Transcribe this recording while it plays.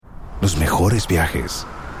Los mejores viajes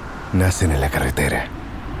nacen en la carretera,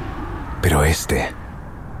 pero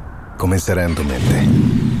comenzará en tu mente.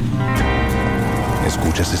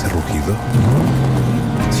 ¿Escuchas ese rugido?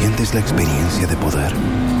 ¿Sientes la experiencia de poder?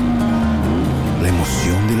 ¿La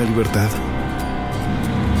emoción de la libertad?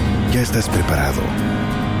 Ya estás preparado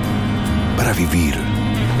para vivir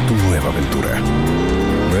tu nueva aventura.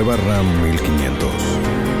 Nueva Ram 1500.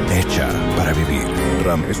 Hecha para vivir.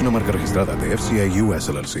 Ram es una marca registrada de FCI US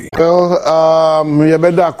LLC. Well, you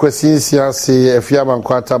better question see if you have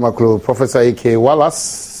quite a Professor A.K.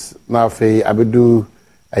 Wallace. Now, I will do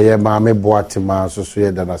a mammy boatima, so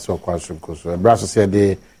that I saw question. So, a brass said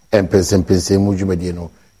the empence Mujumedino,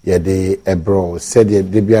 yeah, the bro said the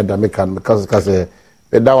Debia Damican because that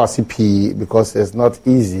was CP because it's not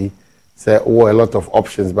easy. Say, a lot of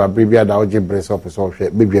options, but Bibia Daoji brace up is all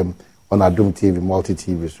shit. Bibium on Adum TV, multi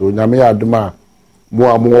TV. So, Namia Aduma,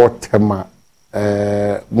 more tema,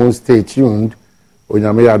 more stay tuned.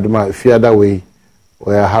 Namia Aduma, fear that way,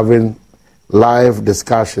 we are having live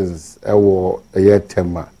discussions.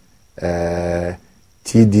 Tema,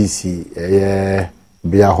 TDC,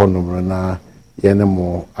 Bia Honomana,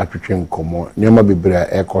 Yenemo, Attrition Como, Nema Bibra,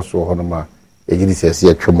 Ecoso Honoma, Egis,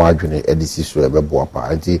 a Tromagine, Edisi,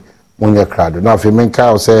 Boapa, Anti. Munya crowd. Now, if you mean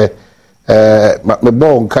cow say, my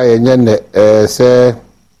bone kaya nyene say,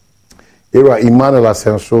 Ira Emmanuel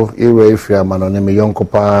Asenso, Ira Ifria Manone, Yonko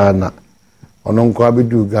Pana, Ononko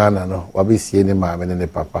Abidu Ghana, no, Wabi Siene Mamma and the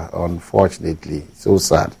Papa, unfortunately, so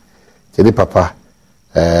sad. Tell Papa,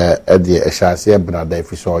 at the Eshasia Brada, if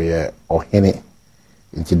you saw ye or Henny,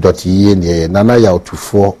 into Dotty in Nana Yao to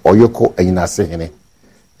 4, or Yoko and Nasa Henny.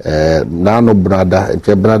 Nano brother, and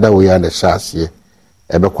brother, we are the Shasia.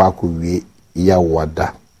 Ebekwa kuwie ya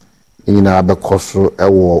wada nyina abekoso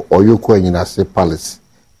ewo oyoko nyina se palace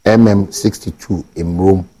mm62 in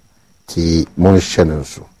room ti monshene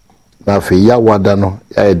so na fe ya wada no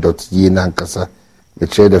ya dot yi na nkasa me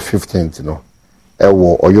the 15th no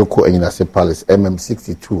ewo oyoko nyina se palace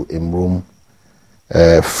mm62 in room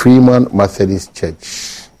Freeman Methodist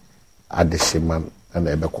Church adeshiman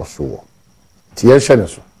na ebekoso wo ti ye hwene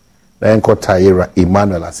so na enko Taira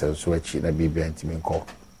Emmanuel Asenso achi na bibia ntimi nko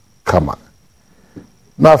kama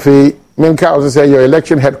na fe menka also say your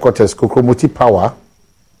election headquarters Kokromoti Power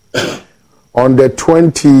on the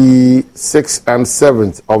 26th and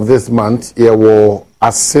 7th of this month here were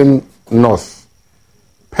Assin North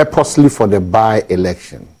purposely for the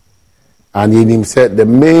by-election, and in him said the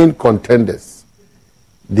main contenders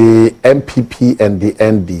the MPP and the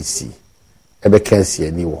NDC ebekensi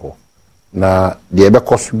ani wo na the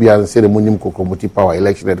ebekosu bia say the munim Kokromoti Power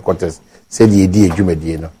election headquarters say the edi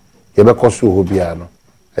adwumadie no ebekosu ho bia no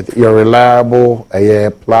your reliable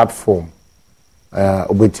platform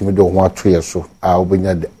obetimi do ho atoye so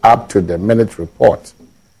obenya the up to the minute report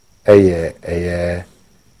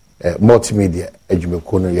multimedia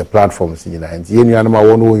adwumako no your platforms nyina nti yenu ma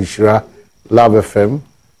wono nhira Love FM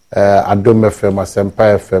Adom FM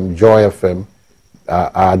Asempa FM Joy FM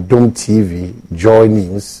Adom TV Joy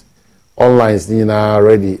News online is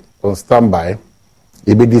already on standby.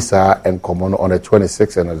 Ibidisa and common on the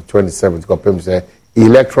 26th and the 27th. Kopem say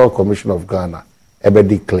Electoral Commission of Ghana ever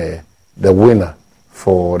declare the winner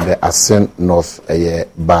for the Assin North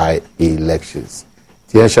by elections.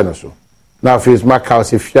 So now if it's my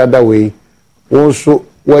house, if you other way, also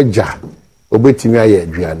waja obetimi aye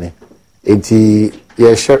aduane. Enti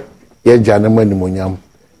ye share ye jana mani monyam.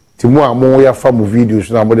 Timu amo ya famu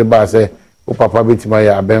videos na mo de ba say o papa betima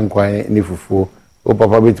ya abenkwan ni fufu o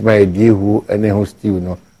papa betima ya diehu ene ho stew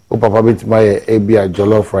no o papa betima ya ebia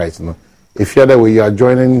jollof rice no if you other way you are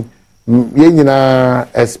joining yenyina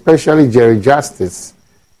especially Jerry Justice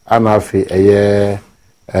anafi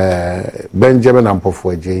Benjamin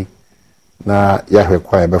Ampofo J na yahwe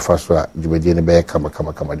kwa befa so a djumedie ne be kama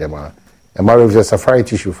dema e maro of safari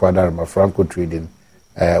tissue for that ma Franco Trading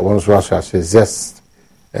one so as zest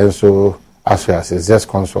and so as zest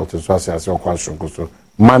consultant so as so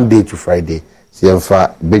Monday to Friday si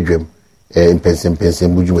emfa bedwem pension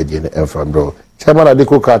bujumedie ne emfa bro chairman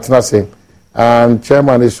Adeko Katina say and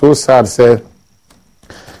chairman is so sad say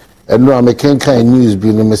and no American kind news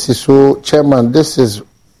be no say so chairman this is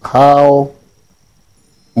how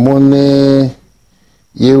money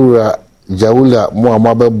yura jaula mo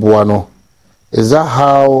amabe buano. Is that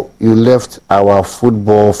how you left our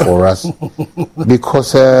football for us?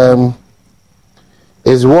 Because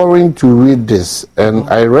it's worrying to read this, and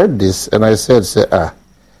I read this and I said,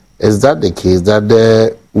 is that the case that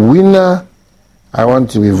the winner? I want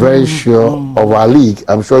to be very sure of our league.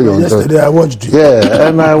 I'm sure you. Yesterday I watched it. Yeah,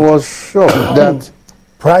 and I was shocked that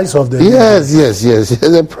price of the yes,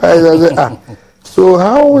 the price of the So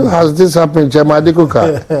how has this happened,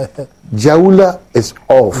 Chamadikoka? Jaula is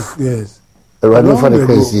off. Yes. Running for the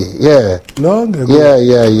crazy. Yeah. Long ago.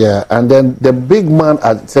 Yeah. And then the big man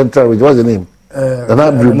at Central, which was the name?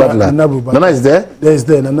 Nana Butler. Nana is there? Yes,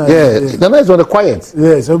 there. Nana is there. Nana is on the quiet.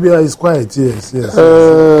 Yes, Obia is quiet. Yes.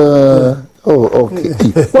 Oh, okay.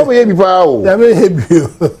 What will you be for? I may help you.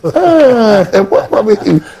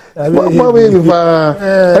 What will you be?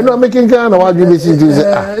 I'm not making Ghana. What you listen to? Is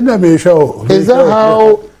that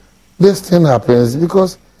how this thing happens?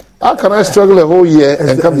 Because how can I struggle a whole year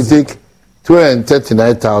and come to take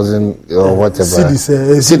 239,000 or whatever? Cities.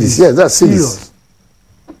 Yes, that's cities.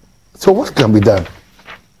 So what can be done?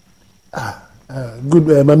 Good,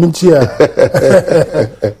 Maminchia.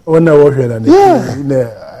 When I was here,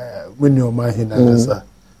 when you're my hand, on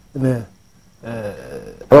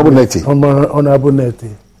Aboneti.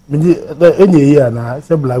 Any year now, it's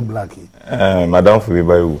a blackie. Madame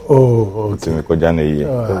Fubibayu. Oh, to me, Kojana.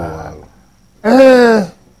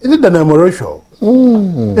 Is it the number show?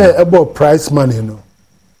 About price money, you know.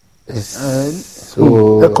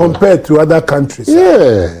 So compared to other countries.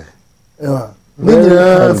 Yeah.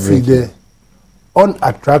 The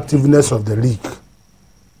unattractiveness of the league.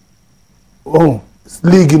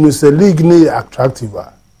 League is a league attractive.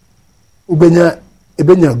 Ubenya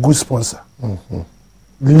good sponsor.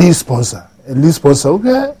 League sponsor. A league sponsor.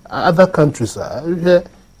 Okay, other countries.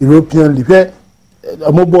 European league.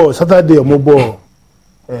 Saturday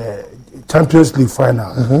Champions League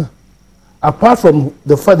final. Apart from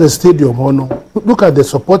the father stadium, look at the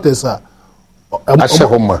supporters. All over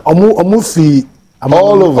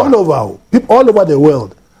the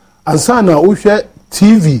world. And Sana we share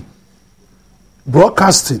TV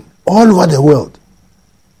broadcasting all over the world.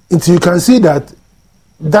 Until you can see that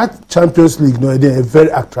Champions League is very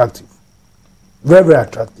attractive. Very, very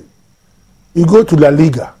attractive. You go to La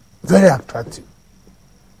Liga, very attractive.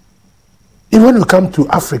 Even when you come to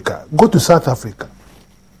Africa, go to South Africa,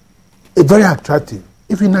 it's very attractive.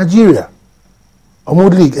 If in Nigeria,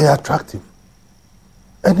 Amud League is attractive.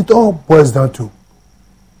 And it all boils down to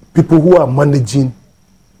people who are managing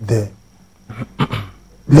the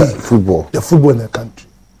football in the country.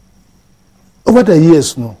 Over the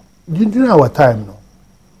years, during our time,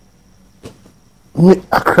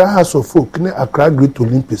 Accra has of folk, Accra Great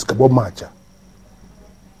Olympics, Kabo Marcha.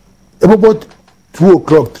 About 2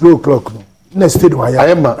 o'clock, 3 o'clock, next day,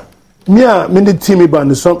 I am. Me the team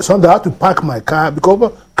band Sunday I have to park my car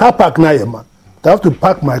because car park na yema. I have to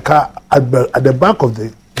park my car at the back of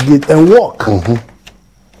the gate and walk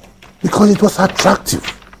because it was attractive.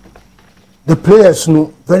 The players,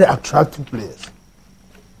 very attractive players.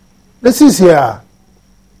 Let's see here,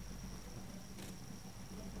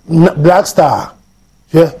 Black Star,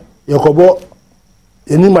 yeah, Yokobo,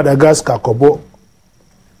 in Madagascar, Kobo,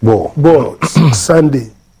 ball Sunday.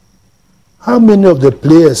 How many of the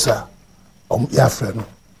players are Yafreno?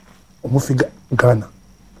 Ghana.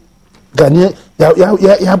 Ghana,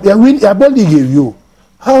 ya body give you.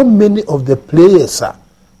 How many of the players are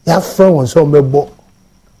Yafreno and some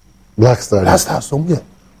Black Star? Black Star, some here.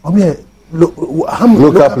 How many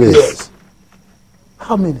local players?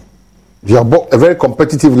 How many? You are a very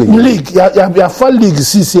competitive league. You are fun league.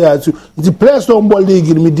 The players don't ball league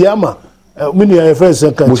in Midiama. Many of friends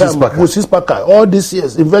Moses Parker. All these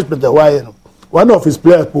years investment. One of his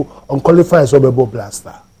players unqualified Obebo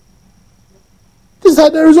Blaster. These are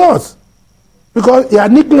the results because you are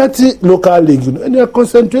neglecting local league and you are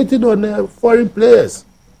concentrating on foreign players.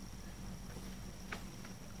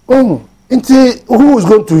 Who is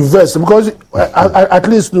going to invest? Because at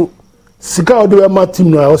least Sika Odewema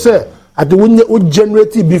team now say at the winner would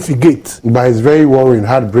generate Bifigate. But it's very worrying,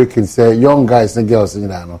 heartbreaking. Say young guys and girls,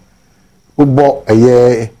 who bought a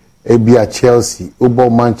year. Ebia Chelsea, Ubo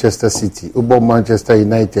Manchester City, Ubo Manchester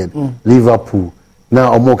United, Liverpool.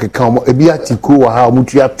 Now Omoke Kamo, Ebia Tiku wa ha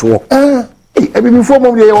Mutia to.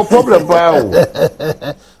 Before we have a problem,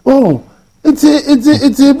 it's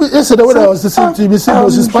yesterday when I was listening to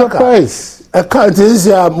Moses Parker. I can't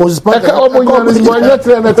say Moses Parker. Even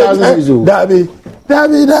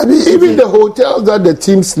the hotels that the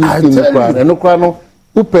team sleep in the crowd,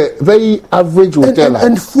 very average hotel.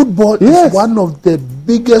 And football is one of the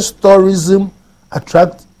biggest tourism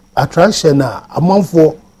attraction among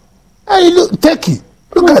for. Hey, look, Turkey.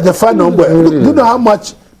 Look at the fan number. You know how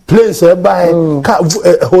much planes buy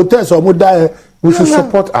hotels or we should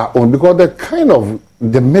support our own because the kind of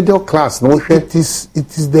the middle class. It is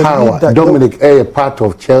the power. Dominic, a part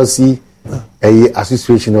of Chelsea.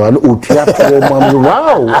 Association. Wow,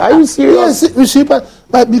 are you serious? Yes, you see, but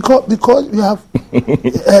because you have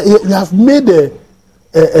you have made a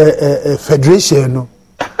federation,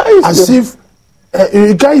 as if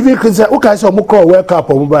You can't even criticize. Okay, so I'm call World Cup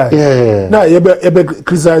or mobile. Yeah. Now you be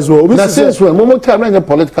criticize. Now since when? Moment time when you're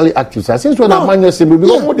politically active. Since when I'm man yourself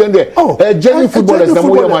because more than there. Jenny footballers.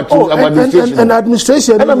 And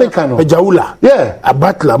administration. And Americano. A Jaula. Yeah. A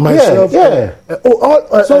Butler. Myself. Yeah.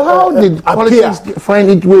 So how did politics find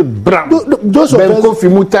it with Bram? Those of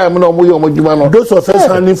us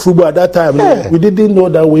handling football at that time, we didn't know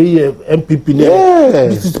that we MPP.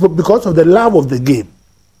 This is because of the love of the game.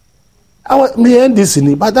 Me and this in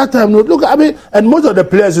it, but that time, look, I mean, and most of the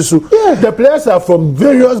players, the players are from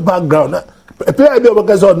various backgrounds. A player be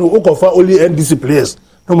because on only NDC players.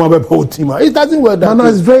 No matter whole team. It doesn't work that. No,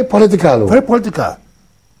 it's very political. Very political.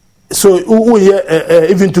 So we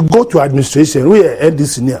even to go to administration, we are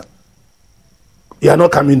NDC near. You are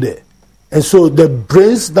not coming there, and so the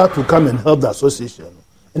brains that will come and help the association,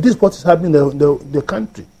 and this is what is happening in the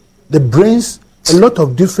country. The brains, a lot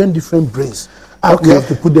of different brains. Okay. We have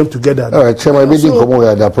to put them together. All right, Chairman, maybe come over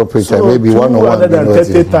at the appropriate time. Maybe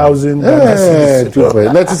 130,000.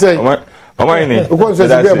 Let's say. Omani. Uko nse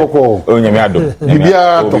sibe boko. Onyame ado.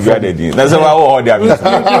 Bibia to bibia dedi. Na say wa all there. You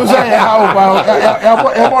say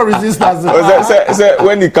how more resistance. Say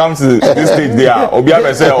when it comes to this stage there, obi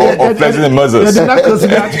am say of flexing the muscles.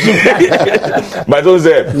 But those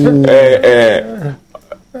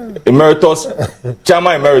emeritus,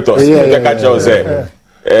 chairman emeritus, the catcher say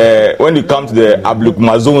when it comes to the Abluk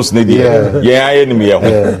Mazones need enemy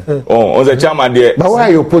on the chairman there. But why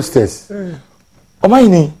are your posters?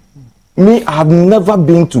 Me, I have never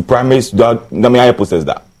been to primaries that me posters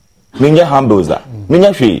that. Me handles that.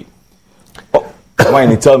 Me she.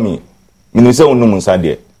 Why tell me? Me say no munsa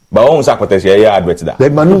there. But on sa kwete she advert that. The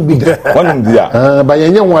manu be there. One be there. But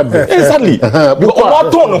you one advert. Exactly. Because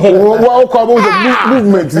what tone what call the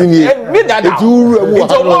movement in here. Me that. It's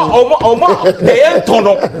they ain't tone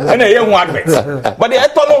and they ain't advert. But they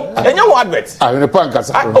ain't tone and you advert. I in the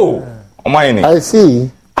pancas. I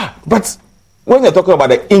see. But when you're talking about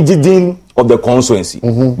the indigene of the constituency,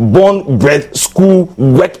 born, bred, school,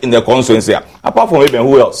 work in the constituency, apart from even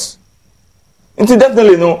who else? And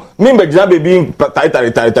definitely no. Me be being tight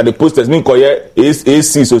the posters. Me call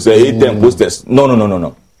AC so say 8-10 posters.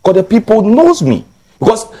 No. Because the people knows me.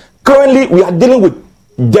 Because currently we are dealing with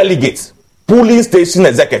delegates, polling station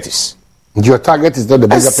executives. Your target is not the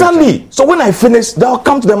bigger exactly. Picture. So when I finish, they'll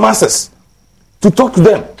come to the masses to talk to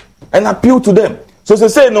them and appeal to them. So they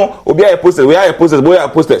say no, we are posters.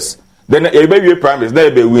 Then a baby primaries,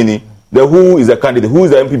 then be winning. The who is the candidate, who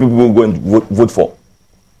is the MP people going to vote for.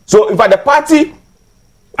 So in fact the party,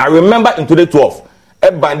 I remember in 2012,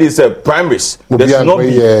 everybody said primaries. There should not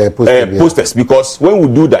be posters because when we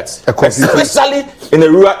do that, especially in the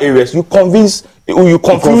rural areas, you confuse your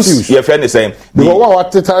friend is saying. Exactly.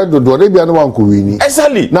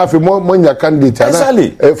 Now if you want your candidate,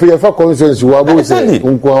 exactly. For your constituency, you are say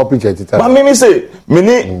but me say me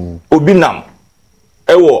obinam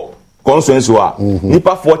ewo constituency wa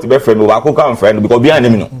nipa 40 be friend wa ko kan friend because be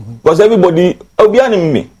enemy no because everybody be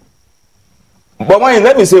enemy me. But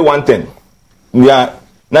let me say one thing. Yeah,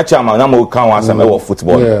 na chairman na mo kan wa some ewo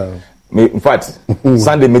football. Me in fact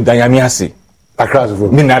Sunday me danyami ase across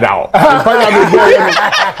the me nada.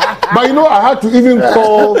 But you know, I had to even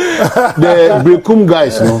call the Brekum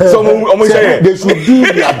guys. No? So they should do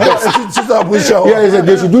their best. Yeah,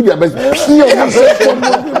 they should do their best.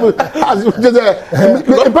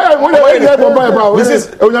 This is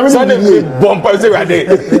Sunday bumper say right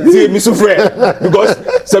there. See me suffer because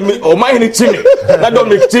some oh my any chimney. That don't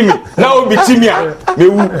make chimney. Now be chimney. Me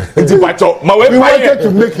into pacho. My way wanted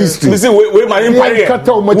to make history. Me say we my empire.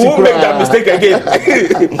 Who make that mistake again?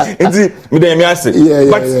 Into me dey me answer.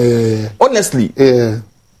 But honestly,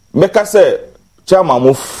 Mecca said, Chairman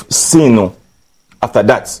move seen after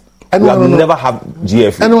that. We have never have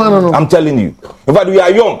GFA. I'm telling you. In fact, we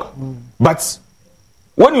are young. But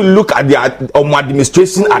when you look at the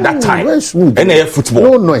administration at that time, and football,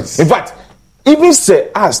 no noise. In fact, even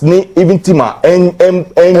say us, even Tima,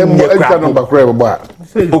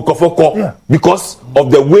 because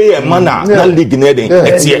of the way a manner that league in the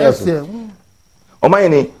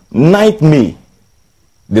 9th May.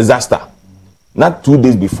 Disaster. Not 2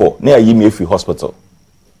 days before, near Yimefi Hospital.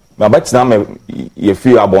 My batch now me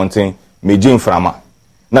feel abonting, me Jim Frama.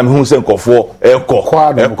 Now me who say for echo,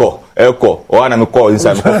 or na me call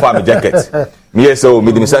inside me confirm my jacket. Me so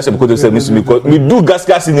me demonstration because say me do gas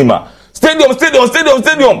cinema. Stadium.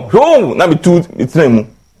 Oh, na me two it's name.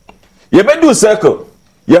 You be do circle.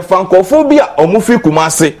 You francophobia or mufi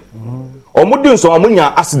kumase. Omudin so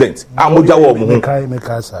amunya accident amuja wo mu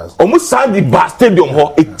omusa di bar stadium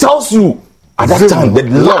ho it tells you at that time the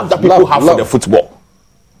love that people have for the football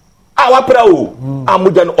Our pro,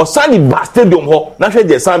 Amujan or Sunny Stadium Hall, National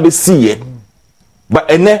Desambe see but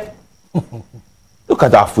look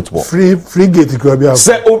at our football. Free gate could be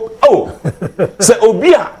say say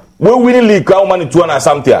Obia. We winning league crowd money 200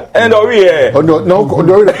 something. And no.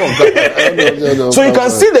 So you can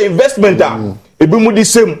see the investment Ebimu the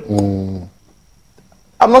same.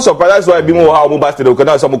 I'm not surprised that's why Ebimu how mobile stadium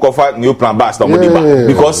because some offer new plan bus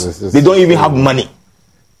because they don't even have money.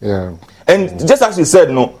 Yeah. And just as you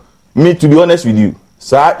said, no, me to be honest with you,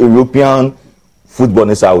 sir, European football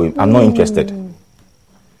is away. I'm not interested.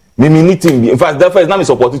 Me meeting. In fact, therefore, it's not me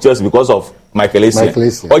supporting Chelsea because of Michael Assin.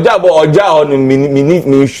 Oja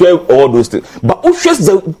me share all those things. But who shares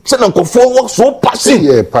the send work so passionate?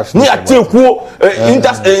 Yeah, passionate. Me I take who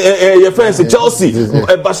your friends Chelsea,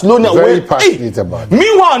 Barcelona. Very passionate about it.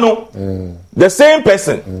 Meanwhile, no, the same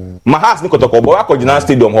person. My house Niko Tokobo, I could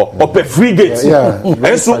stadium hall, open free gates. Yeah.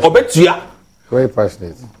 And so obetia. Very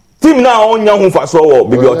passionate. Team now on young for so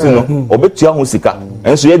baby otino obetia hu sika.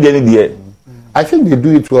 And so you dey I think they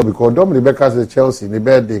do it well because Dominic Becker's the Chelsea, the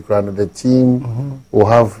birthday crown, the team will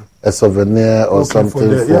have a souvenir or something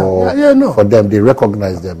for them. They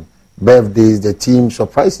recognize them. Birthdays, the team,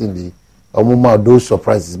 surprisingly, those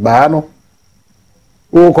surprises. But I know,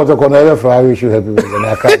 Ferrari should help me.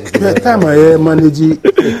 The time I manage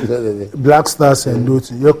Black Stars and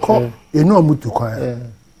those, you call, you know, Mutuka.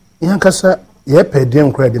 Yankasa, you pay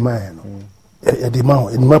them credit, man.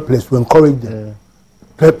 In my place to encourage them.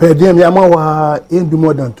 Per diem Yamawa ain't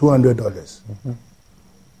more than $200.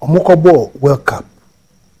 Omoko World Cup.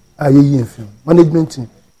 Management team,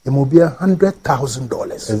 it will be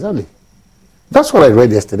 $100,000. Exactly. That's what I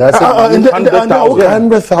read yesterday. I said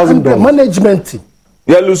 $100,000 management team.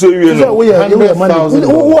 Yeah, Lucy, you know.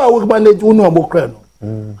 Who are we manage? Who know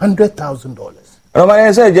 $100,000.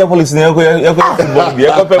 I said, "Your police, your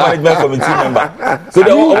management committee member." So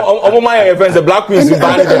the my friends, the Black Queens, and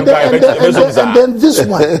then this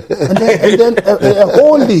one, and then a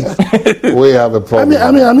whole league. We have a problem.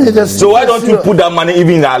 I mean, so why don't you put that money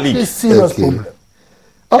even in our league? It's serious problem.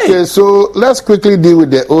 Okay, so let's quickly deal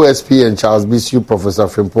with the OSP and Charles Bisu, Professor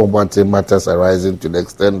Frimpong Bante matters arising to the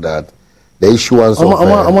extent that the issuance of.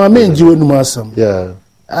 Yeah.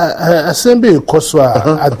 Assembly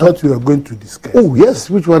Koswa, I thought we were going to discuss. Oh, yes.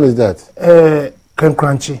 Which one is that? Creme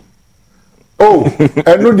Crunchy. Oh,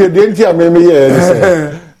 I know the danger, maybe.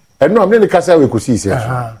 I know I'm in the casa we could see.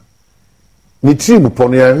 Ni tribu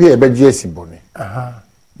ponia here, but Jesse Bonnie.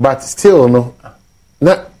 But still, no.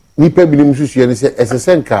 Na nipa bilim susu and say, as a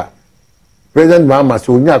senka, President Mama,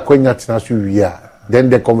 so we are going to then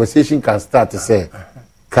the conversation can start to say,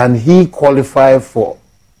 can he qualify for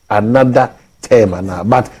another term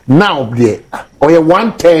but now there or a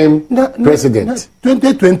one-term president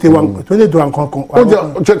 2021 can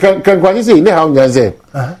say how nyaze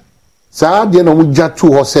sa de no mujja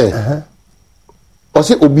to ho say o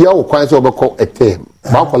say obia wo kwan say obeko a term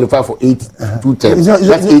but qualify for 2 terms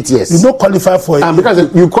that's 8 years you don't qualify for it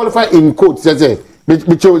because you qualify in quote say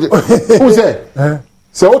who say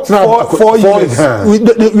so 4 years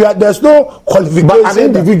there's no qualification but an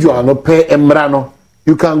individual no pay emra no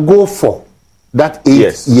you can go for that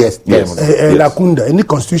 8 years term. Lakunda, any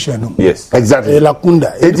constitution. No? Yes, exactly.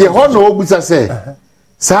 Lakunda. It's a honor, Obusa say.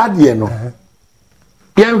 Sadie, no.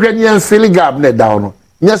 Young feeling gap net down.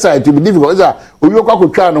 Yes, I to be difficult. We look up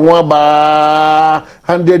with Chan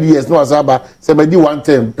 100 years, no, Asaba, 71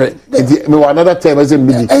 term. Another term as in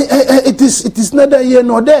it is neither here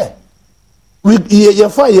nor there. We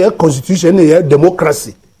have constitution,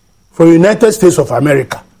 democracy for the United States of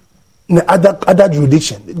America. Other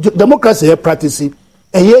jurisdiction, democracy here practicing,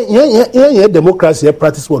 and yeah, democracy here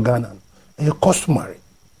practice for Ghana. And you customary.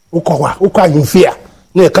 Uka in fear.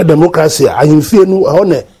 Ne ka democracy. I in fear no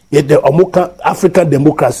one. Yet the Amoka African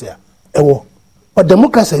democracy. But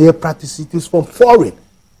democracy here practice it is from foreign.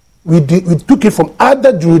 We took it from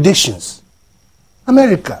other jurisdictions.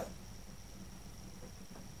 America.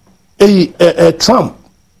 Trump.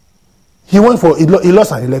 He went for he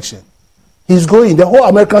lost an election. He's going the whole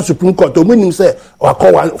American Supreme Court to win himself or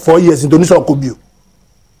call 4 years Indonesia could be.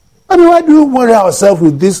 I mean, why do we worry ourselves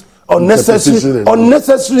with this unnecessary?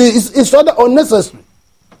 It's rather unnecessary.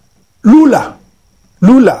 Lula,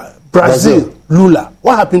 Brazil. Lula.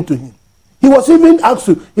 What happened to him? He was even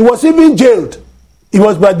jailed.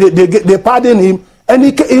 But they pardoned him, and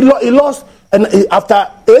he lost. And after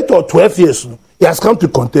 8 or 12 years, he has come to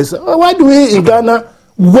contest. Why do we in Ghana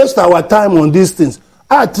waste our time on these things?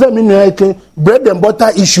 Bread and butter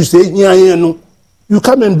issues. You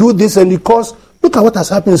come and do this, and because look at what has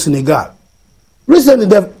happened in Senegal. Recently,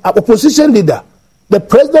 the opposition leader, the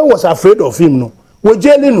president was afraid of him. No, we're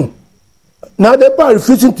jailing him. Now the people are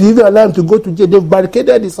refusing to even allow him to go to jail. They've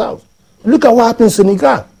barricaded his house. Look at what happened in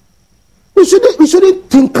Senegal. We shouldn't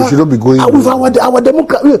think. We shouldn't be going with our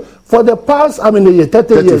democracy for the past 30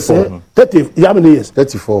 years. 30. How many years?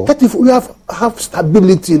 34. 34. We have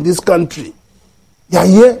stability in this country. Yeah.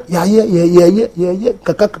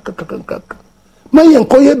 Man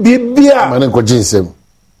yenkoye bibia. Man enko jinsem.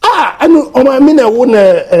 Anu o me na wo na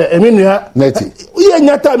emenua. Neti. Ye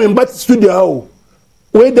nyata me bat studio ho.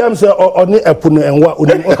 We dem say oni epuno enwa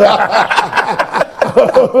oni.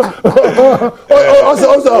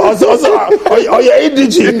 Oh yeah,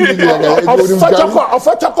 EDG.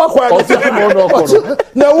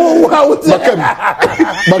 Na wo how it's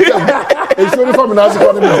only from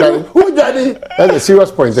who Daddy? That's a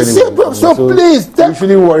serious point anyway. So please, we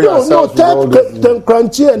shouldn't worry ourselves. The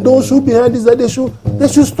Crunchy and those who behind this, they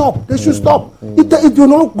should stop. It will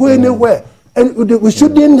not go anywhere. And we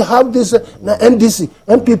shouldn't have this NDC,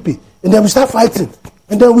 MPP, and then we start fighting.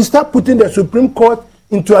 And then we start putting the Supreme Court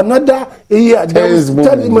into another year. Tense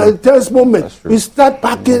moment. We start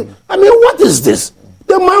packing. I mean, what is this?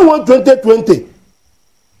 The man won 2020.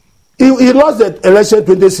 He lost the election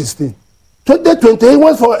 2016. 2020, he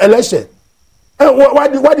went for election. And why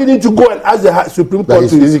didn't you go and ask the Supreme Court?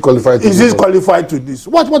 Is he qualified to this?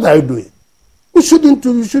 What are you doing? We shouldn't.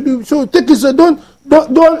 So take it. Don't.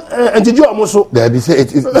 And did you almost? In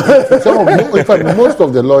fact, most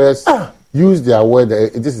of the lawyers use their word.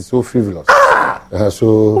 This is so frivolous.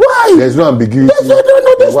 So why? There's no ambiguity.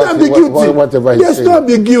 There's no ambiguity. Whatever there's no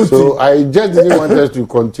ambiguity. So I just didn't want us to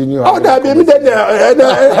continue. Oh, that baby,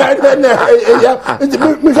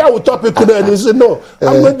 Michelle will topic today and he said, no,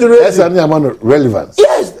 I'm going to raise that's an amount of relevance.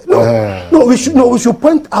 Yes. No, we should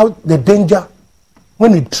point out the danger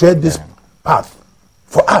when we tread this path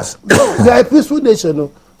for us. We are a peaceful nation,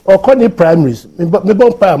 or calling primaries.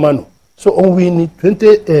 So on we need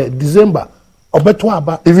 20 December.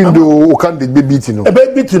 Even though we can't be beaten. A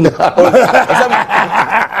baby beaten. I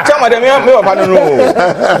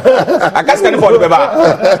can't stand for the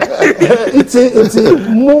It's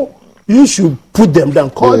more. You should put them down,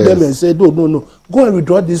 call them and say, no. Go and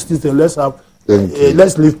withdraw these things and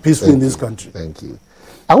let's live peacefully in this country. Thank you.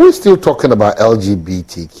 Are we still talking about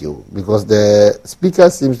LGBTQ? Because the speaker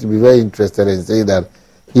seems to be very interested in saying that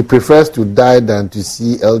he prefers to die than to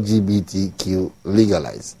see LGBTQ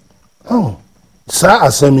legalized. Oh, Sir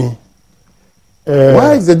Asemi.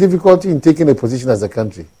 Why is the difficulty in taking a position as a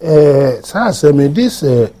country? Sir Asemi, this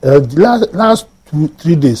last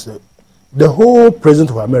 2-3 days, the whole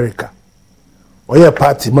president of America, or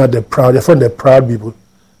party man, the proud, they're from the proud people,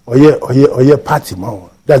 or party man,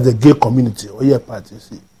 that's the gay community, or party.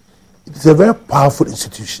 See, it's a very powerful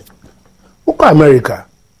institution. Look at America.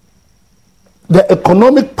 The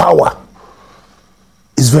economic power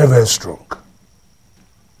is very, very strong.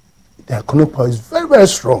 The economic power is very, very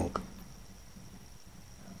strong.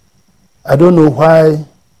 I don't know why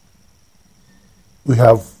we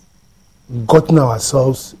have gotten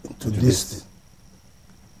ourselves into this thing.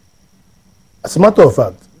 As a matter of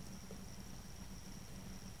fact,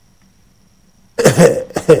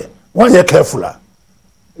 when you're careful,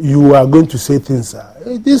 you are going to say things.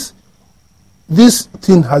 This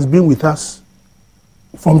thing has been with us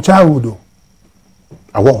from childhood.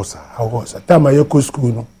 I was. Time I go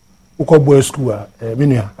school, boys school, the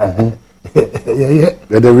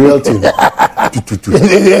real thing.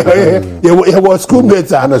 Yeah, was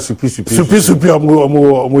schoolmates. And a super.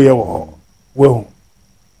 Well,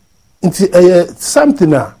 it's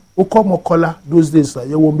something. Color those days.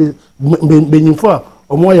 You won't be for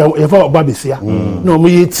or more. You have a baby here. No,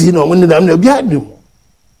 me 18 or when I'm behind you.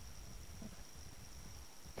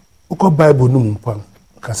 Bible no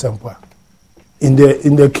kasampa in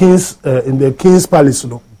the king's palace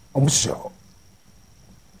no sure.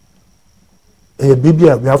 Baby,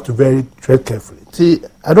 we have to very tread carefully. See,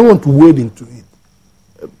 I don't want to wade into it.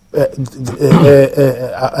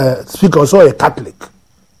 Speak also a Catholic.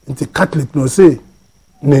 It's a Catholic no say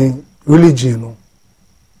ne religion no.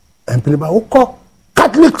 And people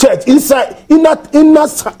Catholic Church inside in that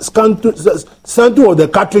center of the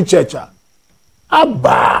Catholic Church.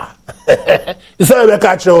 Abba.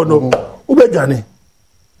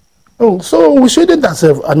 So we shouldn't, as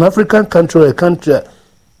an African country or a country,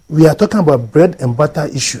 we are talking about bread and butter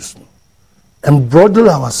issues and broaden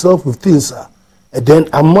ourselves with things. And then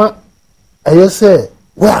I say,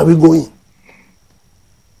 where are we going?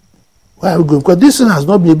 Because this thing has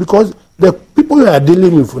not been, because the people we are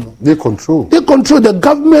dealing with, they control the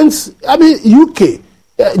governments. I mean, UK,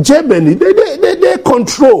 Germany, they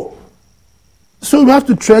control. So we have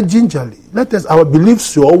to tread gingerly. Our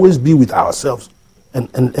beliefs should always be with ourselves. And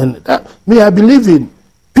I believe in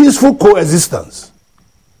peaceful coexistence.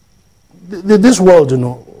 This world, you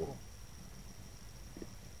know.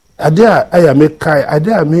 Idea I make kai.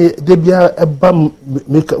 Idea me debia ebam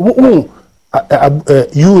make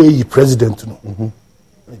UAE president, you know.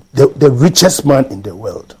 The richest man in the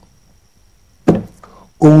world.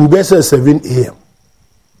 Ubesa 7 a.m.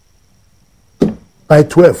 By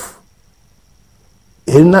 12.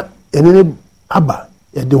 Any Abba,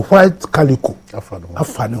 the white calico.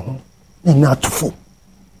 Afano. In not to fool.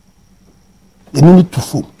 You need to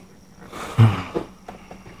fool.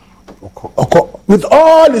 With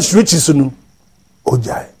all his riches,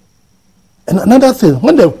 Ojai. And another thing,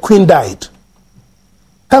 when the queen died,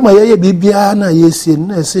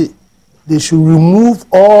 they should remove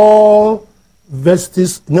all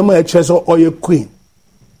vesties, or your queen,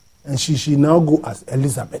 and she should now go as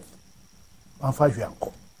Elizabeth.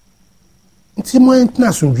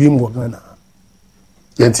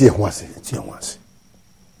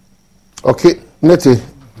 Okay, Neti,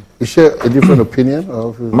 you share a different opinion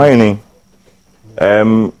of mine?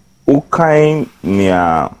 Ukain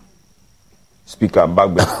near speaker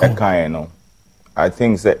back I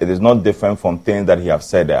think that it is not different from things that he have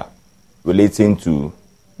said there relating to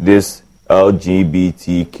this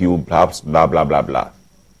LGBTQ blah blah blah blah.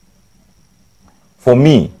 For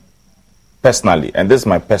me, personally, and this is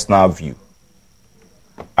my personal view,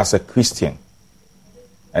 as a Christian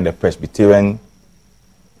and a Presbyterian,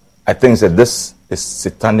 I think that this is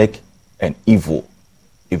satanic and evil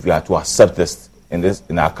if we are to accept this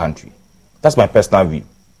in our country. That's my personal view.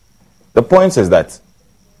 The point is that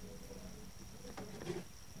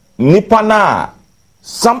Nipana,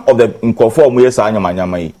 some of the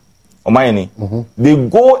they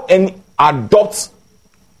go and adopt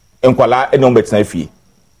Nkwala.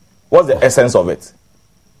 What's the essence of it?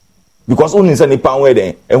 Because only say Nipan where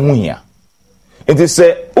they here. It is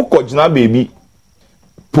say ukojina baby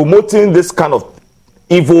promoting this kind of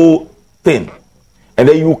evil thing, and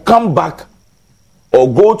then you come back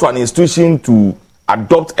or go to an institution to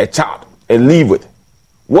adopt a child and leave it.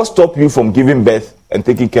 What stops you from giving birth and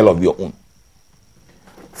taking care of your own?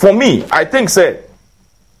 For me, I think, say,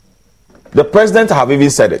 the president have even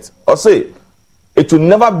said it. Or say, it will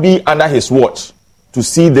never be under his watch to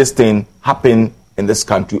see this thing happen in this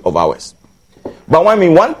country of ours. But when me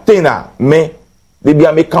one thing maybe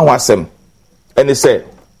I make some, and they say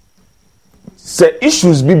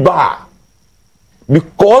issues be bad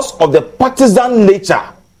because of the partisan nature.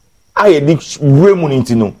 We lose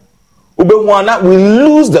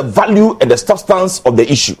the value and the substance of the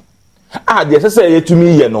issue. They say to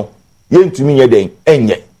me, to me,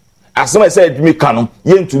 as somebody said to me,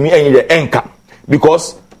 to me, enka,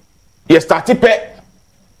 because you started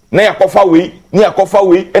na yakofa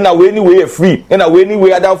we and away anyway free and away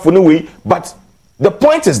anyway other for no way. But the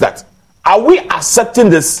point is that, are we accepting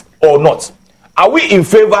this or not? Are we in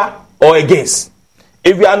favor or against?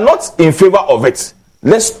 If we are not in favor of it,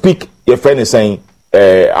 let's speak. Your friend is saying,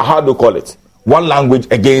 how do you call it? One language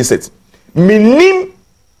against it. Minim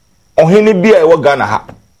ohini bia ewo Ghana ha.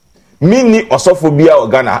 Mini osofo bia o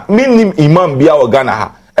Ghana ha. Minim imam bia o Ghana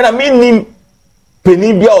ha. And I minim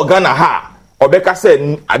peni bia o Ghana ha. Obeka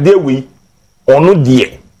say adewi ono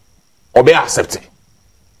die. Obe accept it.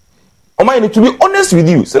 I need to be honest with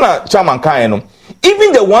you. Chairman Kayano,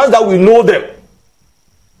 even the ones that we know them,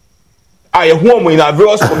 I home in our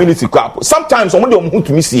various community club. Sometimes someone don't want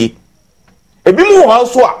to me see. A bit more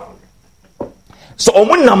also. So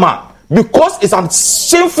because it's a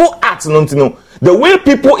shameful act, the way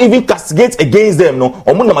people even castigate against them,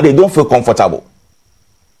 they don't feel comfortable.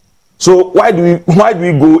 So why do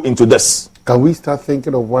we go into this? Can we start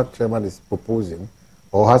thinking of what Chairman is proposing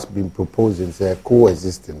or has been proposing, say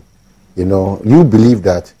coexisting? You believe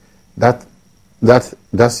that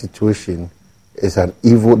situation is an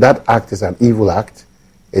evil, that act is an evil act.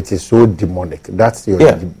 It is so demonic. That's your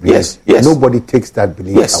belief. Yes. Nobody takes that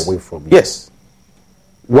belief away from you. Yes.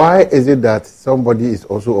 Why is it that somebody is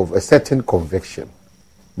also of a certain conviction,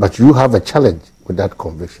 but you have a challenge with that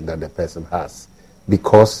conviction that the person has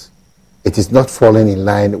because it is not falling in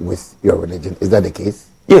line with your religion? Is that the case?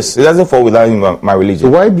 Yes, it doesn't fall within my religion. So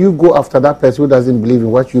why do you go after that person who doesn't believe in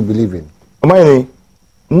what you believe in?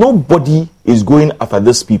 Nobody is going after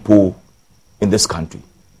these people in this country.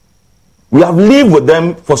 We have lived with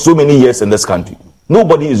them for so many years in this country.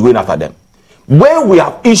 Nobody is going after them. Where we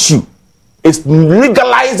have issue is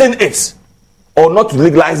legalizing it or not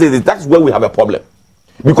legalizing it. That's where we have a problem.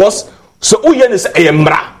 Because so uyen is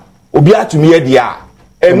emra obia to me dia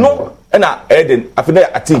no na eden afina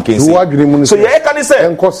I think so ye can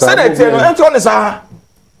say that no ento sa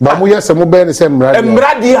ba mo yesa mo be ne say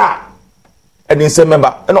emra dia and in say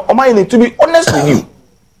member no o mind to be honest with you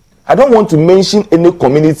I don't want to mention any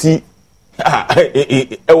community.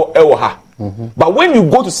 But when you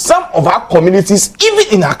go to some of our communities,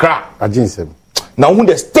 even in Accra, now when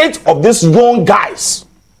the state of these young guys,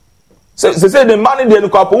 say the money they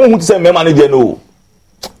look up, who say me money they know,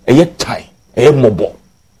 a yet time, a yet mobile,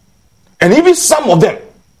 and even some of them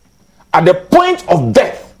at the point of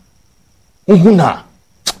death, a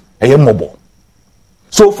yet mobile.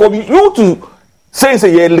 So for you to say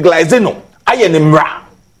you legalize no, I am mra,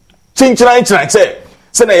 change say.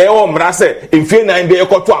 Say na yewo mra say mfie 9 dey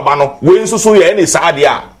ekoto abano we nsusu ye ni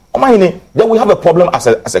sadia then we have a problem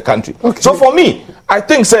as a country. Okay. So for me, I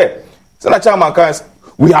think say na chairman guys,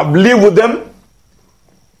 we have lived with them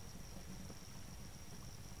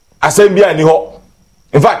assembly ani ho.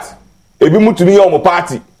 In fact, ebi mutumi yo mo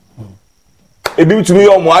party, ebi mutumi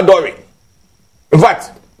yo mo adore. In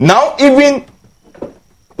fact, now even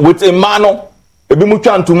with a mano ebi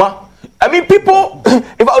mutwa ntuma, I mean people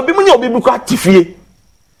if I ebi munyo obi kwa tifie.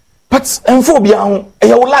 But for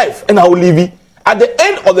your life and I will live it. At the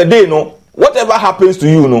end of the day, no, whatever happens to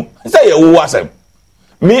you, no, say you was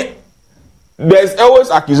me. There's always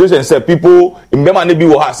accusation. Say people in Bema Nebi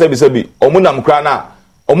will have said, Omunam Krana,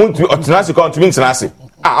 Omuntu Otinasi come to me Tinasi.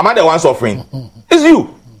 Am I the one suffering? It's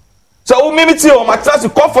you. So maybe tell you, my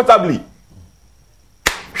comfortably.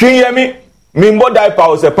 She hear me. Mimbo diaper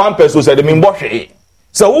was a pampers who said the Mimbo she.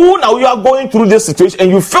 So now you are going through this situation and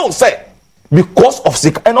you feel sad. Because of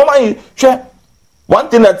sick, and normally, one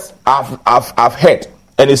thing that I've heard,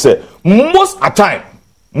 and it's most a time,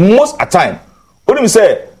 what do you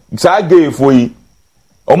say? I gave for you,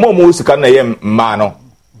 or more music can I am mano,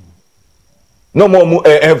 no more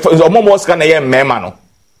can I am memano,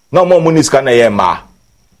 no more money can I am ma.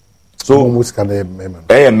 So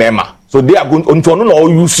mema. So they are going to know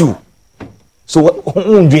use you. So what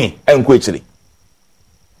doing and quickly.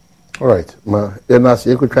 All right, ma. Then as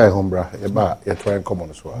you could try home, bra. You try and come on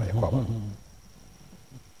as well.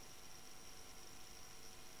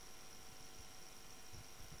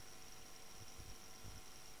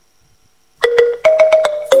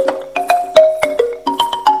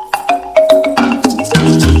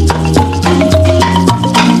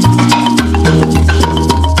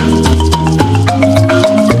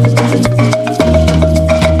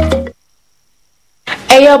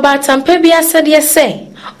 Eyo batampe bi asade say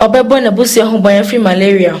obebo na busu ho ban free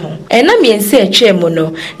malaria ho ena me ense atwa mu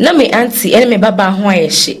no na me auntie ene me baba ho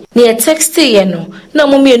ayehye na ye text ye no na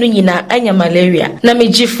mo mienu nyina anya malaria na me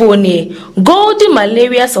gifo ni gold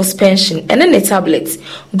malaria suspension ene ne tablet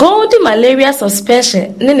gold malaria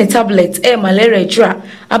suspension ne tablet malaria dra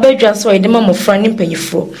abadwa so ide ma mofra ne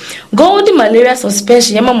mpanyifo gold malaria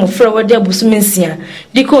suspension ye ma mofra wode abusu mensia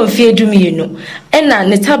di ko mfie dumienu ena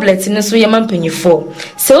ne tablet ne so ye ma mpanyifo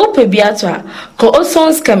se ope biato a ko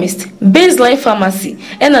Oson's chemist baseline pharmacy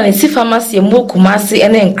ena ne pharmacy mo kumase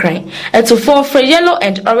ene nkran eto for yellow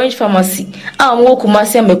and orange pharmacy mo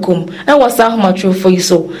kumase amekum en wasa homatro for you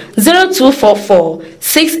so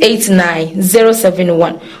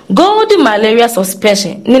 0244-689-071 gold malaria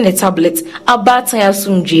suspension ne tablet abatan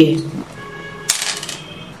asumdue.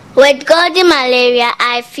 With Golden Malaria,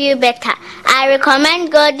 I feel better. I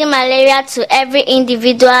recommend Golden Malaria to every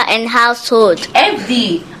individual and household.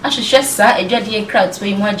 FD, I should just say a judge crowd to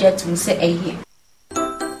him jet to say a year.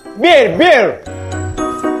 Beer.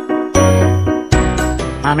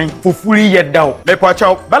 I mean, fufuli yet down. Me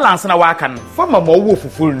pocho balance na wakan. Form a more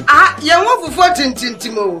fuful. Ah, you want for 14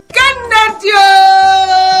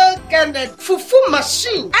 Canada fufu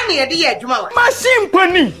machine. Any idea, Juma? Machine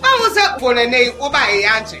penny. I was up for a name over a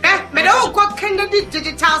answer. Me don't go Kennedy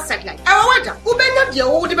digital satellite. I wonder, who been up your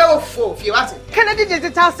old about 4 if you want it. Kennedy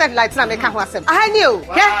digital satellite, na make a wasem. I knew.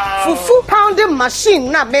 Fufu pounding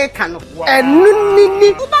machine, na make an. And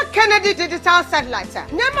nini. Uba Kennedy digital satellite.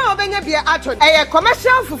 Never obey be a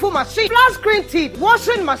commercial fufu machine, flat screen TV,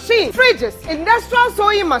 washing machine, fridges, industrial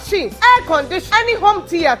sewing machines, air condition, any home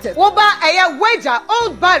theater. Woba a wager,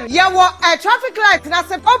 old bar, yawa a traffic light, na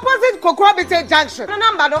opposite Kokwabite Junction. The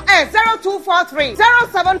number no 0243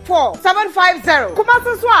 074 750.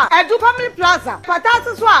 Kumasiswa, Edu Family Plaza,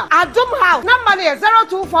 Patatiswa, Adum House. Number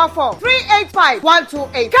 0244 385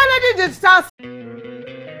 128. Kennedy Digital.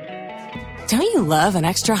 Don't you love an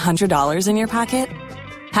extra $100 in your pocket?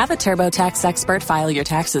 Have a TurboTax expert file your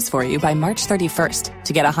taxes for you by March 31st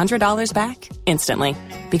to get $100 back instantly.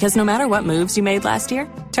 Because no matter what moves you made last year,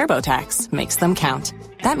 TurboTax makes them count.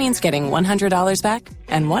 That means getting $100 back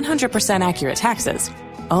and 100% accurate taxes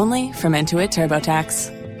only from Intuit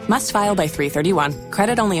TurboTax. Must file by 3/31.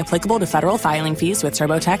 Credit only applicable to federal filing fees with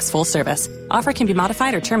TurboTax full service. Offer can be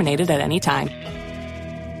modified or terminated at any time.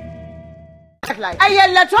 satellite.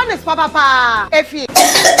 Electronics, papa. Efi.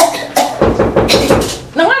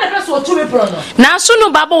 Now when I press what to me prono. Na so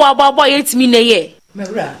no babo wa babo yetimi na ye.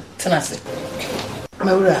 Mewura, tenase.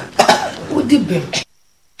 Mewura. Udi bem.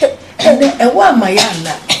 Ewa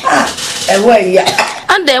mayana. Ewa ya.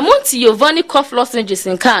 And the Monty Giovanni cough lozenges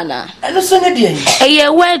in Kana. And so ne dey. Eye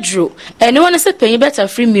wedro. Anyone say pay better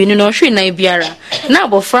free me no hwe nan biara. Na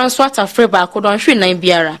bo Francois ta free ba ko don hwe nan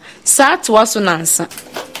biara. Sa to waso nansa.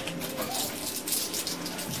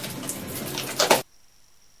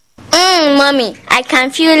 Mommy, I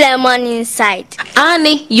can feel lemon inside.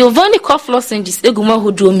 Annie, Giovanni cough lozenges eguma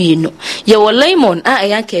hodo mienu. Ye wo lemon a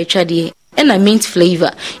eyanka etwade. And a mint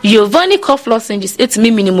flavor. Giovanni cough lozenges it's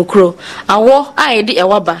me minimukro. Awo aedi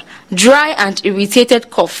ewaba. Dry and irritated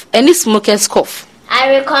cough. Any smoker's cough. I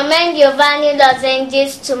recommend Giovanni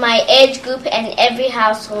lozenges to my age group and every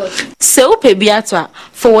household. So pebiatwa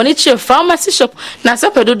for one each pharmacy shop na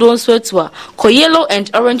sapedo don sweatwa ko yellow and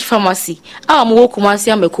orange pharmacy. Mo Kumasi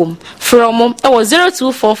amekum from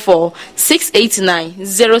 0244 689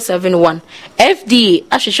 071. FDA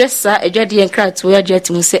ahwehwe sa adwade enkrat wo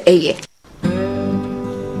agyatim se eye.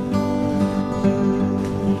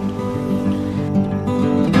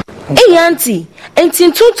 Hey auntie,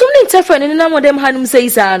 entin tuntum ni ntafra ni na modem hanum sei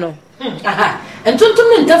sa no. Entuntum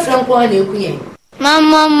ni ntafra nko na ekuye.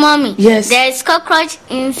 Mommy. Yes. There is cockroach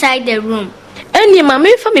inside the room. Any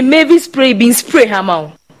mama for me Mavis spray being spray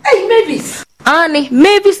hammer. Hey Mavis. Annie,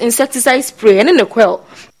 Mavis insecticide spray and in the quell.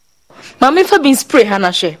 Mama for being spray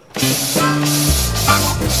hanashe.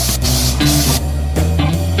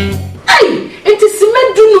 Hey, it is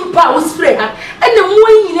cement do no spray and the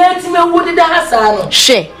one you let me would the hasano.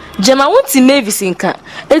 She. Jema wonti Mavis inka.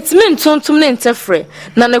 It's mean tontum ne ntefre.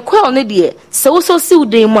 Na ne kwel ne de se wo so si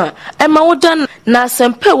udan mu a ema wodan na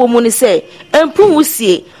sempe wo mu ne se empum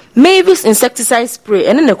wusie Mavis insecticide spray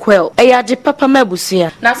ene ne kwel eyade papa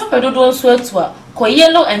mabusua. Na so pedodo nso atu a ko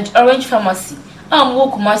yellow and orange pharmacy.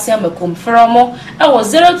 Mo Kumasi amekum from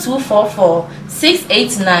 0244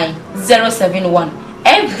 689 071.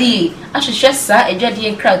 FDA ahwehwe sa adwade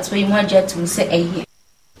enkrat we mu agyatum se eye.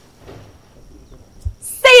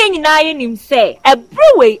 Say nim say a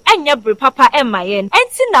brewe anya bre papa emayen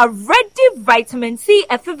enti na ready vitamin C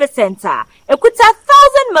effervescent ekuta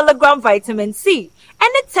 1000 mg vitamin C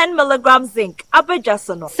and 10 mg zinc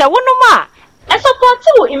abejaso no se wonoma e support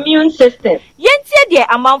wo immune system yentie de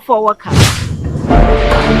amount for worker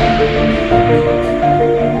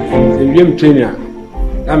the game trainer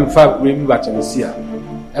am fa bring vitamin C e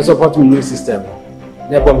support immune system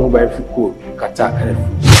never mobile food kata and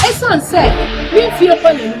Son said, we feel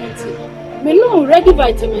funny. Me no ready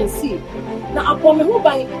vitamin C. Na upon me who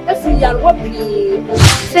buy every year what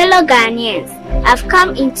Fellow Ghanaians, I've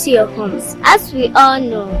come into your homes. As we all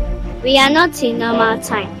know, we are not in normal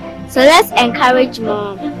time. So let's encourage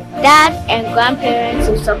mom, dad, and grandparents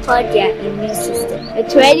to support their immune system.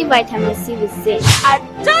 It's ready vitamin C with zinc. I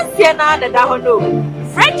don't see another that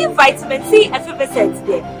ready vitamin C effervescent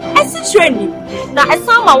there. Esi training. Na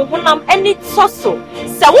esama wonam any toso.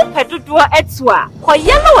 Se wo pedodo etua. Ko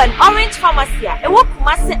yellow and orange pharmacy e wo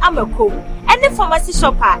Kumasi amekom. Any pharmacy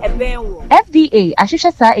shop e ben wo. FDA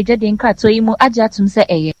ahwehwe sa ejade nkrato yi mu agyatum se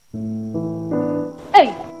eye. Hey.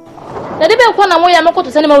 Na de be kwa na mo ya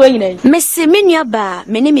mekoto se ne ma we nyina. Mesi menua ba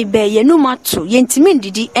me ne me be ye no mato ye ntimi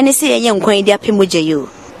ndidi ene se ye nkwan di apemogye yo.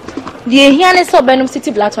 The here is so benum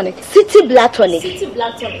city black tonic. City black tonic. City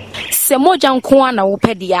black tonic. Se moja nko na wo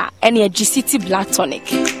pedia ene ye city black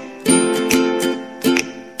tonic.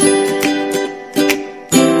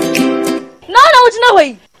 No, ujina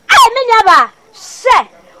we. Ai menua ba. She.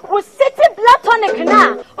 O city black tonic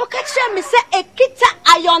na. O ka kire me se ekita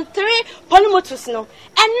iron 3 polymotus no.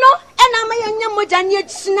 Eno ena ma yanya moja ne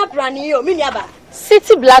ejina brani yo menua ba.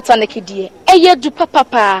 City black tonic die eye du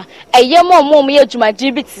papa eye mo ye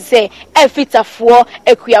dwumaje bi ti se efitafo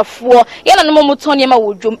akuafo ye na no mo ton ye ma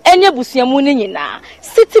wodwom enye busuamu ni nyina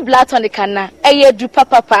City black tonic na eye du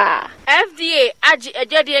papa FDA agi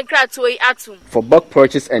ejade enkrato yi atum. For bulk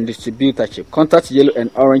purchase and distributorship, contact Yellow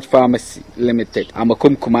and Orange Pharmacy Limited,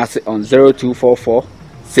 Amakum Kumasi on 0244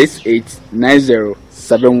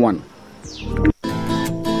 689071.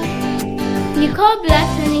 Nicole Black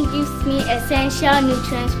Tonic gives me essential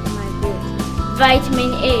nutrients for my growth.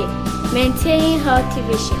 Vitamin A, maintaining healthy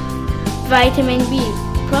vision. Vitamin B,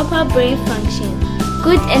 proper brain function,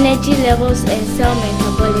 good energy levels and cell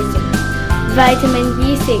metabolism. Vitamin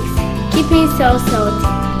B6, keeping cells healthy.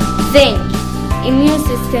 Zinc, immune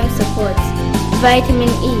system support.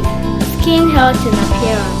 Vitamin E, skin health and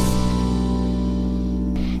appearance.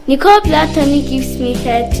 Nicole Black Tonic gives me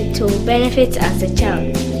head to toe benefits as a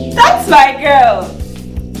child. That's my girl.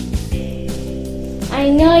 I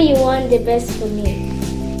know you want the best for me.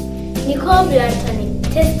 Nicole Blood Tonic,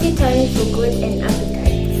 tasty tonic for good and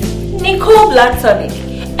appetite. Nicole Blood Tonic,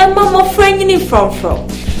 and Mama friend you from.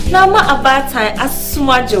 Now ma about time as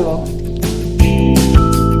sumajo.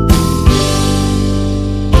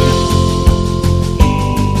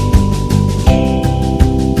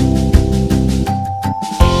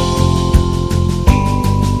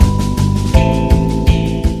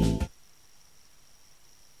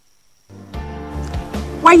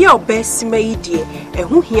 Why your best made dear, and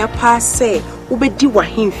who here pass say, Ubedi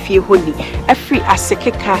Wahim feel holy, a free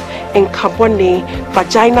asekeka and carbone,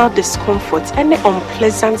 vaginal discomfort, and the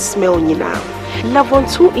unpleasant smell now. Level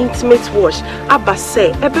 2 intimate wash, Abba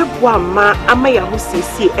say, Ebe ma amaya who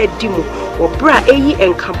see edimu, or bra eyi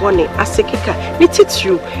and carbone, asekeka, knit it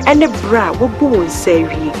through, and a bra will go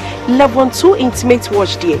seri. Level 2 intimate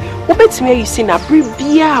wash dear, Ubet me you see na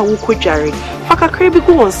bribia wukujari. Faka krebi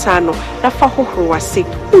go on sano, na faho horwase,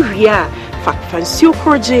 uria, fak fansio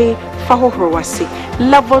kroje, faho horwase.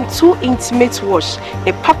 Level 2 intimate wash,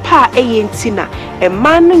 a papa entina, a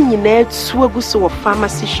man in your swaguso of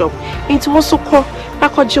pharmacy shop, into also call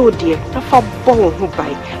Nako Jodie, na fa bon who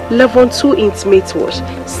buy. Level 2 intimate wash,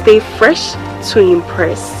 stay fresh to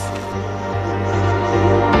impress.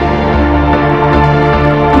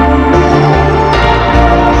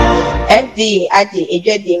 This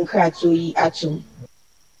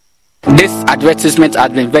advertisement has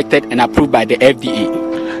been vetted and approved by the FDA.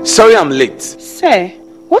 Sorry I'm late. Sir,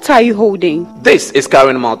 what are you holding? This is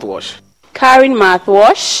Karen mouthwash. Karen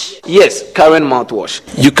mouthwash? Yes, Karen mouthwash.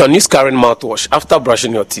 You can use Karen mouthwash after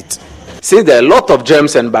brushing your teeth. Since there are a lot of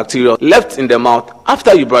germs and bacteria left in the mouth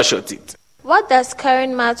after you brush your teeth. What does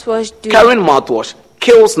Karen mouthwash do? Karen mouthwash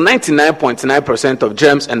kills 99.9% of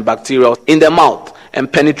germs and bacteria in the mouth and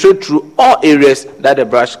penetrate through all areas that the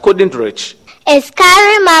brush couldn't reach. Is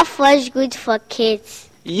Karen mouthwash good for kids?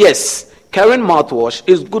 Yes, Karen mouthwash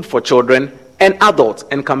is good for children and adults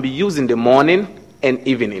and can be used in the morning and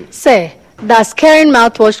evening. Sir, does Karen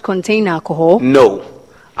mouthwash contain alcohol? No.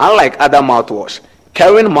 Unlike other mouthwash,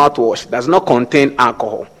 Karen mouthwash does not contain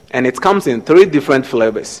alcohol and it comes in 3 different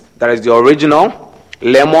flavors. That is the original,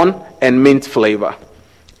 lemon, and mint flavor.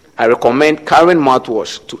 I recommend Karen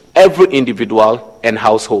mouthwash to every individual and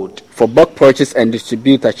household. For bulk purchase and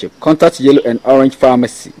distributorship, contact Yellow and Orange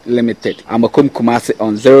Pharmacy Limited, Amakum Kumasi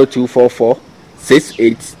on 0244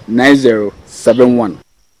 689071.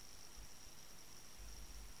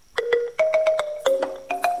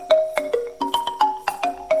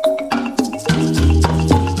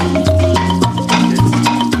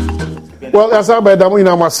 Well, as I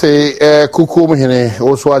must say, Kuku Mihine,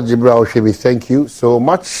 also Jibra Oshebi, thank you so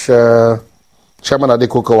much. Chairman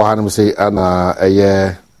Adekoko Wahanum say, Anna,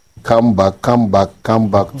 come back to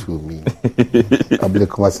me.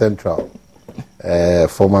 Ablekuma Central,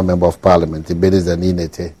 former member of parliament, Ibedis and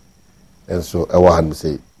Inete. And so, Wahanum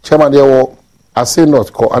say, Chairman, Assin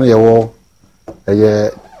North, and your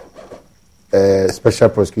special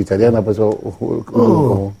prosecutor, the other person.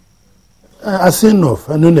 Assin North,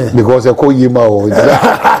 because I call you Mao.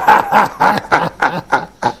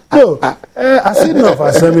 No, Assin North,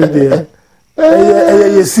 Assembly there.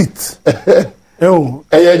 A seat. Oh,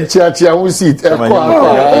 a church, I will sit.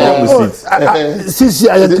 Since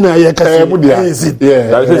I had a seat.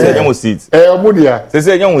 Yeah, I will sit. Mudia. They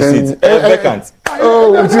say, young will sit. Vacant.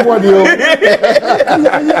 Oh, what you want?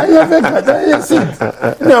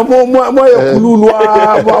 No, more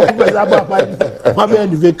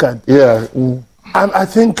vacant. Yeah. I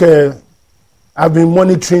think I've been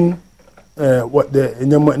monitoring what the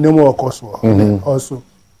number cost was. Also,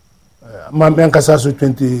 my Mankasa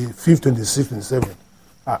 25th, 26th, and 7th.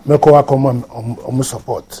 Meko come on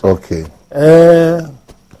support. Okay.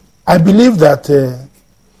 I believe that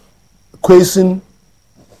Quasin,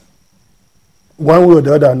 one way or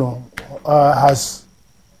the other, has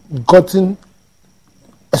gotten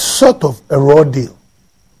a sort of a raw deal.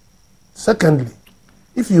 Secondly,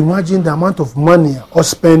 if you imagine the amount of money or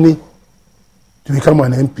spending to become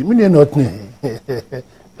an MP, me not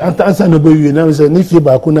answer no boy you now say if you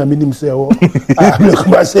back na minim say oh I'm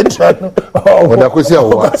come central oh da ko say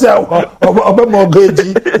oba mortgage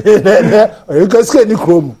you can say ni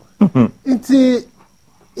chrome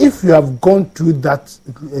if you have gone through that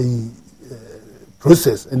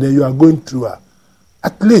process and then you are going through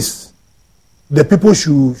at least the people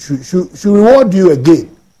should reward you again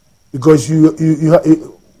because you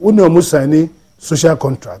when you almost signing social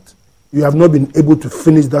contract you have not been able to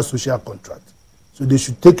finish that social contract. So they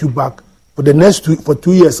should take you back for the next 2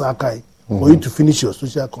 years, Akai, for you to finish your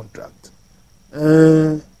social contract.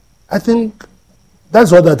 I think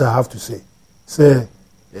that's all that I have to say. Say,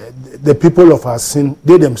 the people of Assin,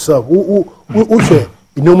 they themselves,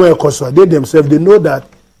 they themselves, they know that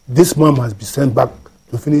this man must be sent back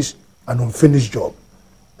to finish an unfinished job.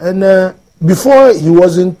 And before he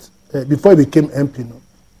became MP,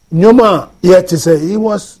 Nyoma, yet to say he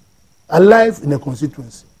was alive in a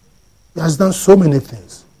constituency. He has done so many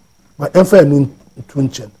things. But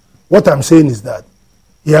what I'm saying is that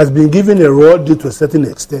he has been given a raw deal to a certain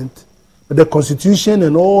extent. But the constitution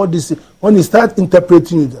and all this, when you start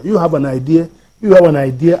interpreting it, you have an idea, I have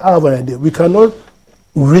an idea. We cannot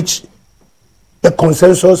reach a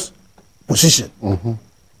consensus position. Mm-hmm.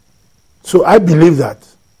 So I believe that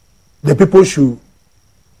the people should,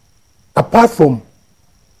 apart from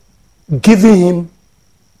giving him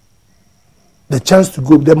the chance to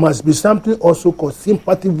go, there must be something also called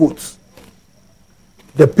sympathy votes.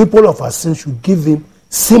 The people of Assin should give him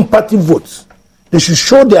sympathy votes. They should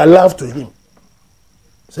show their love to him.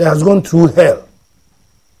 So he has gone through hell.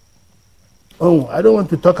 Oh, I don't want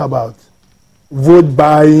to talk about vote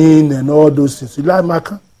buying and all those things.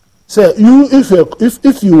 So you,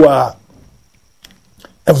 if you are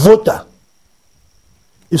a voter,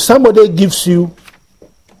 if somebody gives you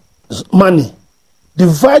money,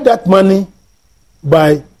 divide that money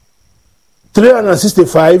by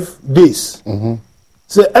 365 days. Mm-hmm.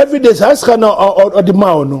 So every day, or the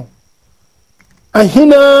no. And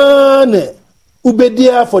hina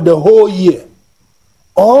ubedia for the whole year.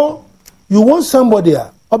 Or you want somebody,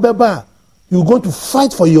 obeba, you're going to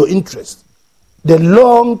fight for your interest, the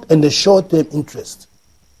long and the short term interest.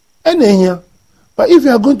 And here, but if you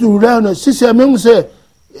are going to rely on it, say,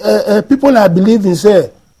 people are believing,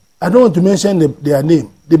 say, I don't want to mention their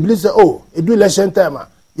name. They believe, say, oh, it do election time,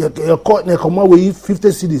 your court come out with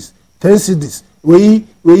 50 cities, 10 cities, we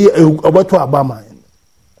about to Obama.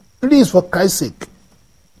 Please, for Christ's sake,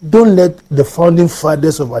 don't let the founding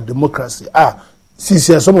fathers of our democracy, since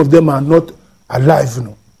some of them are not alive,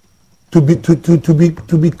 to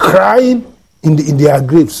be crying in their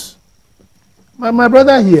graves. My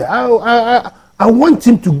brother here, I want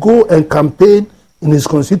him to go and campaign in his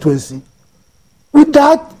constituency. With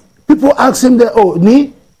that, people ask him that, oh,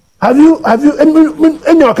 have you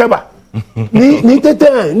in your keba? Ni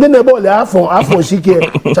tete ni nebo le afon shike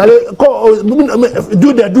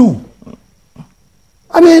do the do.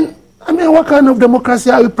 I mean what kind of democracy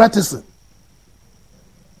are we practicing?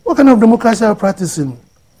 What kind of democracy are we practicing?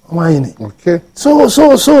 Okay. So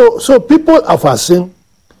people of Assin,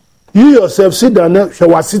 you yourself sit down, shall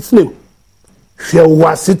was its name.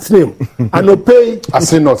 And they pay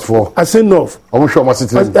Assin North for Assin North. I'm sure my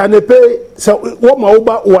city. And they pay so what my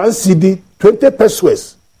over 1 CD 20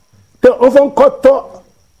 pesos. They often cut to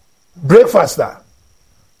breakfast.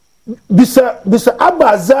 Bisa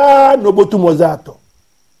abaza nobotu mozato.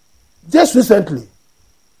 Just recently,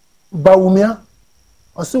 Baumia,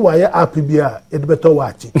 I see why APBA it better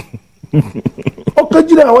watch it.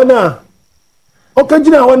 Okajina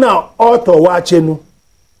wana auto watching.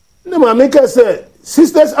 No man make us say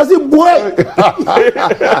sisters as a boy.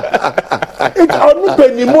 It only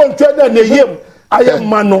penny more than a yem. I am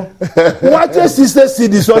mano. Watch a sister see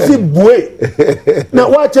this was a boy. Now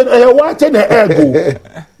watching the ego.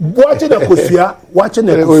 Watching the Kosia, watching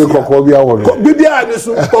the Bibia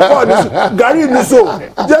nisu, Gary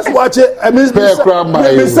nisu. Just watch it. I mean,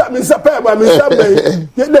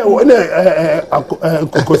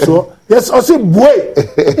 yes, I see boy.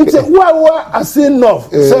 It's a Assin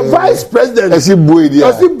North. So vice president. I see boy.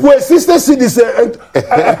 I see boy. Sister cities.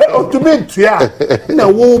 To me, na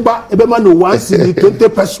woba ebema no 1 cedi 20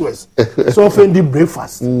 pesos. So offend the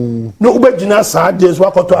breakfast. No ube jina Saturdays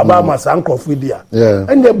wakoto abama sankrofo dia.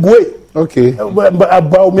 And the boy. Okay. But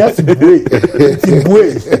about me to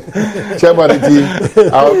boy. Chairman,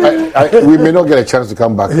 we may not get a chance to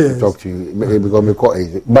come back to talk to you because we call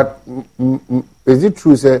it. But is it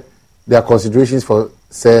true, sir? There are considerations for,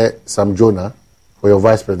 say, Sam Jonah for your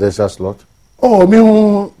vice presidential slot?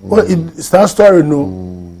 Oh, it's that story,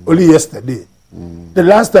 only yesterday. The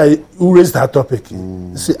last time you raised that topic,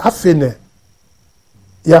 see, Afine,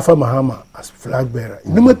 Yafa Mahama as flag bearer.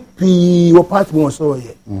 You know, what part more so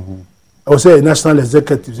here? I was say national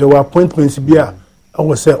executives, there were appointments here. I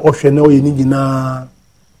was say, option now you need na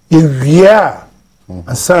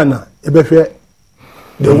and sana, the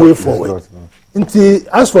way forward.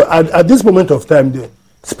 As for at this moment of time, the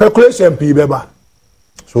speculation people.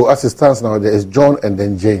 So as it stands now, there is John and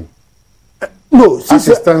then Jane. No, as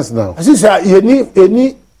it stands now. Since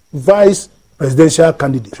any vice presidential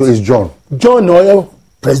candidate. So it's John. John or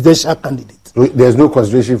presidential candidate. So there's no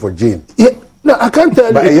consideration for Jane. Yeah. No, I can't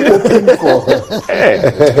tell you.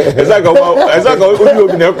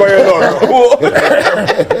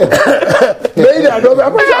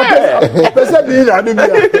 person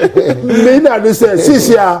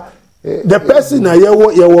the person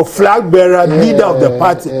your flag bearer, leader of the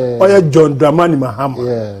party, or John Dramani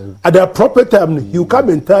Mahama. At the proper time, he will come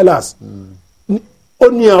and tell us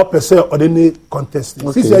only a person or any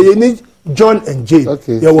contestant. You need John and Jane.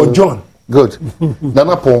 You were John. Good.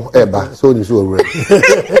 Nana Pon Eba, so you so ready.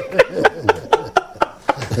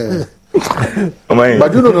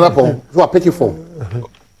 But you know Nana Pon, you are picking phone.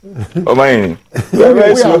 Oh man, we are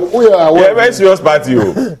very serious party.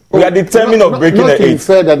 We are determined of breaking the 8.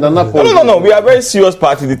 No. We are very serious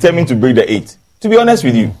party, determined to break the 8. To be honest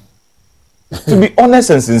with you, to be honest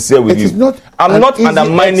and sincere with you, I'm not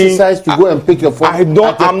undermining. Exercise to go and pick your phone.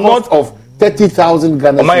 I'm not of 30,000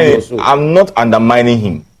 Ghana. I'm not undermining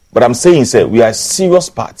him, but I'm saying, sir, we are a serious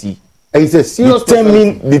party. And it's a serious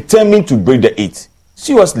determined to break the 8.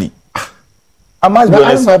 Seriously, I must be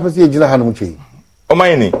honest.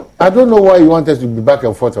 I don't know why you want us to be back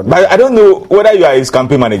and forth on that. But I don't know whether you are his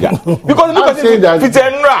campaign manager. Because look at it,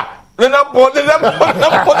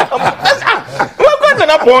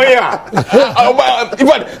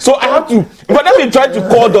 so I have to. But let me try to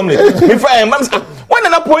call Dominic. If I am, why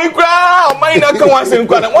not point? Why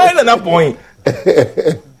not point?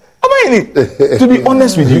 To be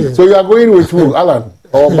honest with you, so you are going with who, Alan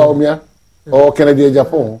or Baumia or Kennedy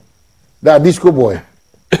Japan? That disco boy.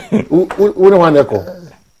 Who don't want to call?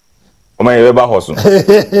 Why is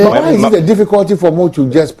it a difficulty for me to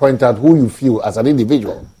just point out who you feel as an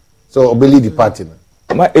individual? So believe the party.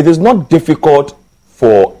 It is not difficult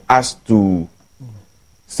for us to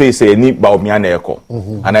say any Baumia Eko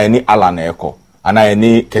and any Alan Eko and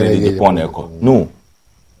any Kennedy Japan Eko. No.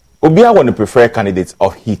 Obia want to prefer candidates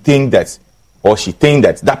or he think that or she think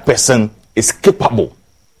that person is capable.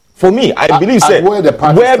 For me, I believe say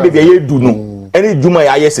where baby do no. Any Juma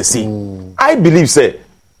ISSC. I believe, say,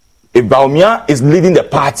 if Baumia is leading the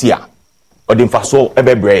party, or the Faso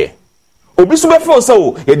Ebebre, Obisube for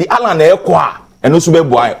so, the Alan Equa, and Usube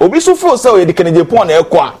Boy, Obisu for so, the Kennedy Pon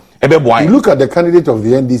Equa, Ebeboy. You look at the candidate of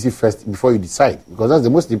the NDC first before you decide, because that's the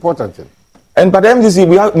most important thing. And by the NDC,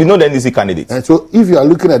 we know the NDC candidates. And so, if you are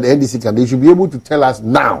looking at the NDC candidate, you should be able to tell us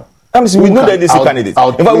now. We know the NDC candidates.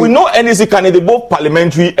 In fact, we know NDC candidate both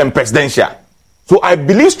parliamentary and presidential. So I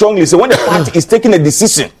believe strongly, so when the party is taking a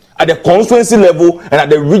decision at the constituency level and at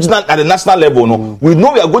the regional, at the national level, we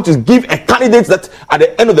know we are going to give a candidate that at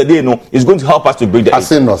the end of the day, is going to help us to break the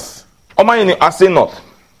Assin North. Assin North.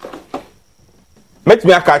 Let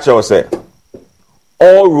me catch you say,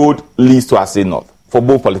 all road leads to Assin North for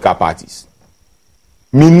both political parties.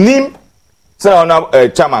 Minim,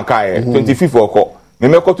 Chairman Kai, 25th or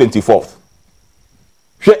Memeko 24th.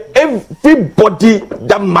 Everybody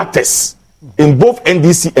that matters in both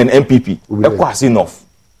NDC and MPP, Assin North.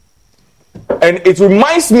 And it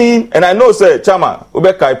reminds me, and I know, sir, Chama,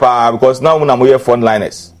 because now I'm here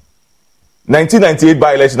frontliners. 1998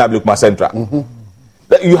 by-election at Blukma Central.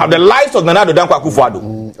 You have the lives of Nana Dankwa Kufuado.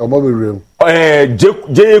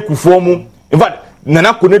 J. Kufuomu. In fact,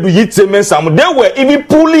 Nana Kunedu Yitsemen Sam, they were even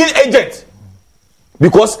pulling agents.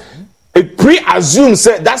 Because it pre-assumed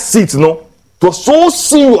that seat, it was so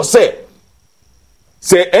serious,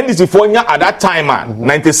 say NDC for at that time,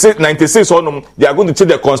 96 they are going to change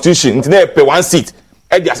the constitution. They pay one seat.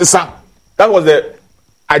 That was the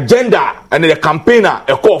agenda and the campaigner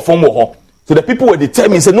a call from. So the people were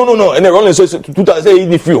determined. Say no, and they only say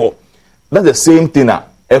 2003. That's the same thing.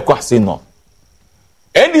 Assin North.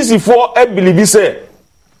 NDC for I believe say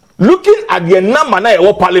looking at the number na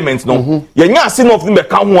parliament Assin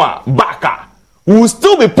North back. We will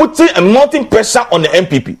still be putting a mounting pressure on the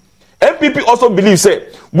MPP. MPP also believes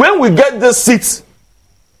when we get the seats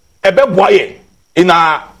in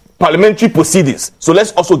our parliamentary proceedings, so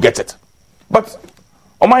let's also get it. But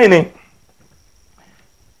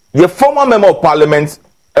the former member of parliament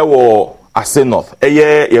Assin North,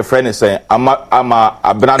 your friend is saying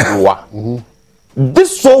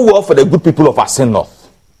this so well for the good people of Assin North.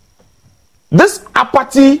 This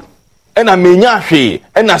apathy and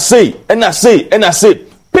I say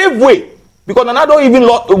pave way. Because Nana don't even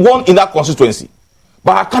won in that constituency.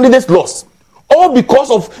 But our candidates lost. All because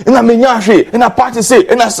of in a party say,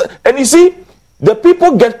 and you see, the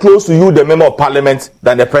people get close to you, the member of parliament,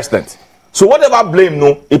 than the president. So whatever blame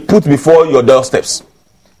it put before your doorsteps.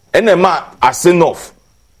 And the man Assin North,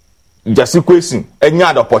 just question, any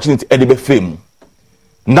other opportunity, and be fame.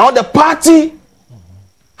 Now the party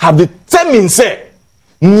have determined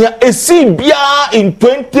in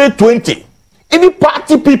 2020, any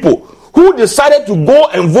party people who decided to go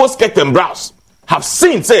and vote skirt and browse have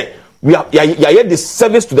seen, we are here the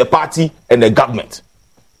service to the party and the government.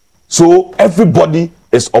 So everybody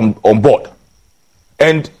is on board.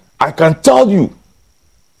 And I can tell you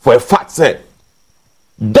for a fact, sir,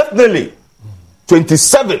 definitely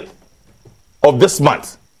 27th of this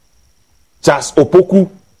month, Charles Opoku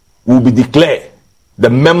will be declared the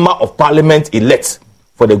member of parliament elect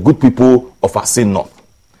for the good people of Assin North.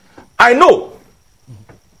 I know,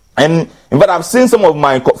 and in fact, I've seen some of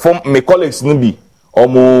my colleagues Nubi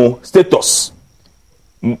or status,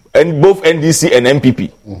 and both NDC and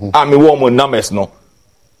MPP. I'm a woman numbers no.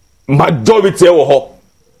 Majority of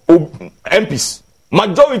MPs,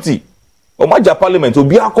 majority of major parliament will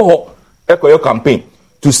be alcohol campaign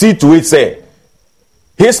to see to it say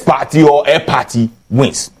his party or a party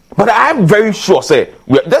wins. But I'm very sure say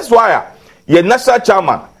that's why your national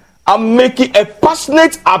chairman I'm making a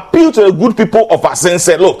passionate appeal to the good people of Assin.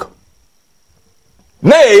 Say, look,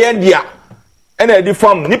 na yendia and a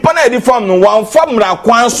farm nipa na farm no one farm na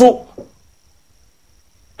kwanso.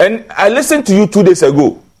 And I listened to you 2 days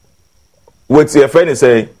ago with your friend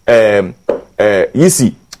saying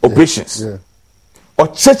easy operations or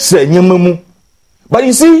church nyemamu. But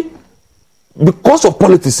you see, because of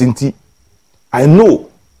politics, I know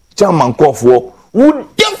Chairman Kofo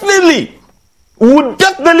would definitely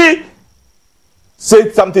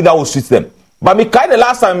say something that will suit them. But me kind of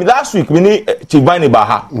last week, we need Chibani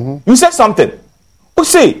Baha. You said something. You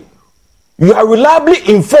say you are reliably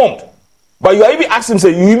informed, but you are even asking, say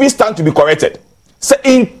you even stand to be corrected. So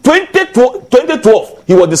in 2012,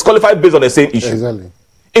 he was disqualified based on the same issue. Exactly.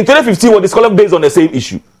 In 2015, he was disqualified based on the same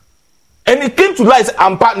issue. And it came to light,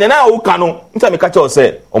 I'm partner now. Who can me catch you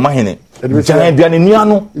say, "Oh my hene, giant biani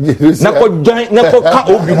niano, nako giant, nako ka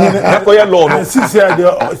obi, nako ya law." And since you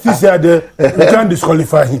can't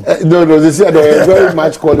disqualify him. No, this is very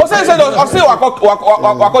much qualified. But say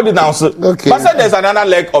denounce. Okay. But say there's another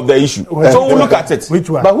leg of the issue, so we'll look at it. Which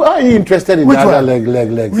one? But why are you interested in the other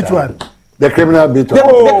leg? Which one? The criminal bit. The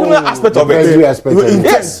criminal aspect of it.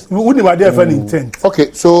 Yes. We wouldn't have there for intent.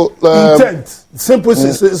 Okay, so intent.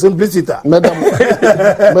 Simplicity. Madam,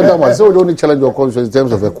 so we don't need challenge your conscience in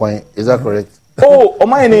terms of a coin. Is that correct? Oh,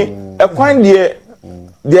 Omaini, a coin there.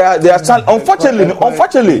 They are unfortunately,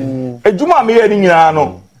 a Juma me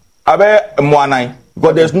no. Abe Mwanai.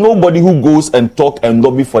 But there's nobody who goes and talk and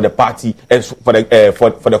lobby for the party and for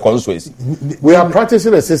the constituency. We are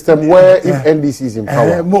practicing a system where if NDC is in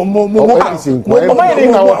power, NDC in power,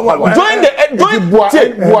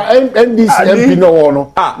 NDC MP no.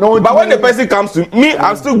 But when the person comes to me,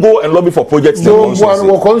 I'll still go and lobby for projects. No,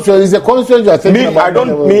 constituency is a constituency you are thinking about.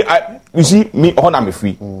 You see, me, I'm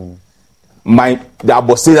free. The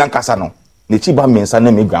Abossean Casano, the Chiba Mensa,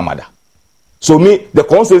 me grandmother. So me, the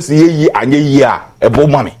constituency a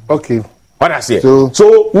mommy. Okay. What I say. So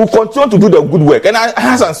we'll continue to do the good work. And I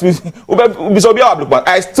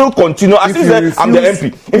still continue. I still say I'm the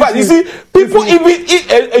MP. In fact, you see, people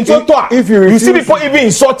you see people even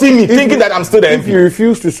insulting me, thinking that I'm still the MP. If you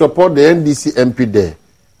refuse to support the NDC MP there,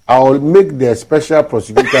 I will make the special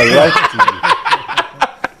prosecutor write to you.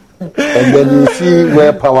 And then you see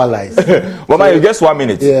where power lies. Mama, just 1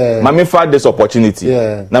 minute. Yeah. Mama found this opportunity.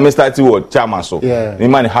 Yeah. Now me started with chairman so. Yeah.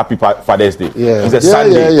 Man, happy Father's Day. Yeah. It's a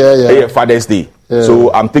Sunday. Yeah. Father's Day. Yeah.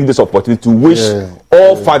 So I'm taking this opportunity to wish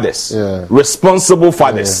all fathers, responsible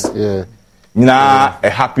fathers, a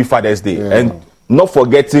happy Father's Day, and not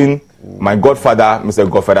forgetting my godfather, Mr.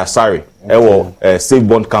 Godfather Sari, Safe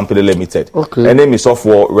Bond Company Limited. Okay. Her name is off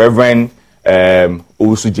for Reverend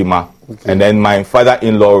Owusujima. Okay. And then my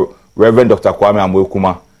father-in-law, Reverend Dr. Kwame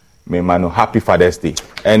Amwekuma, happy Father's Day.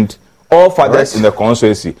 And all fathers in the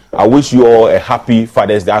constituency, I wish you all a happy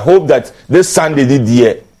Father's Day. I hope that this Sunday,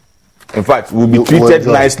 in fact, will be treated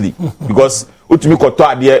nicely. Because before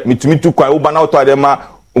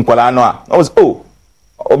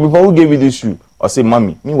who gave you this shoe? I say,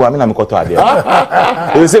 Mommy, me wa me na me koto ade.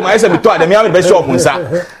 They say, my say me to ade, me am be shop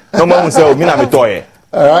unsa. No man say, me na me toye.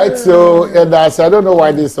 All right, so I don't know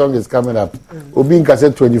why this song is coming up. Obi in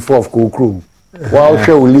cassette 24 of Kokrum. Wow,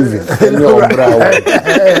 sure we live it.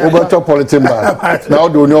 Over top politin bag. Now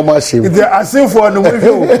do no more shame. It's a sin for no with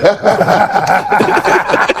you.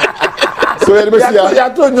 So let me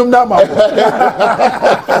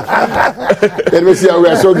see. We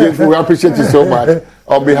are so grateful. We appreciate you so much.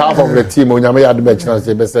 On behalf of the team,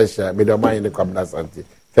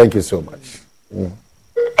 thank you so much.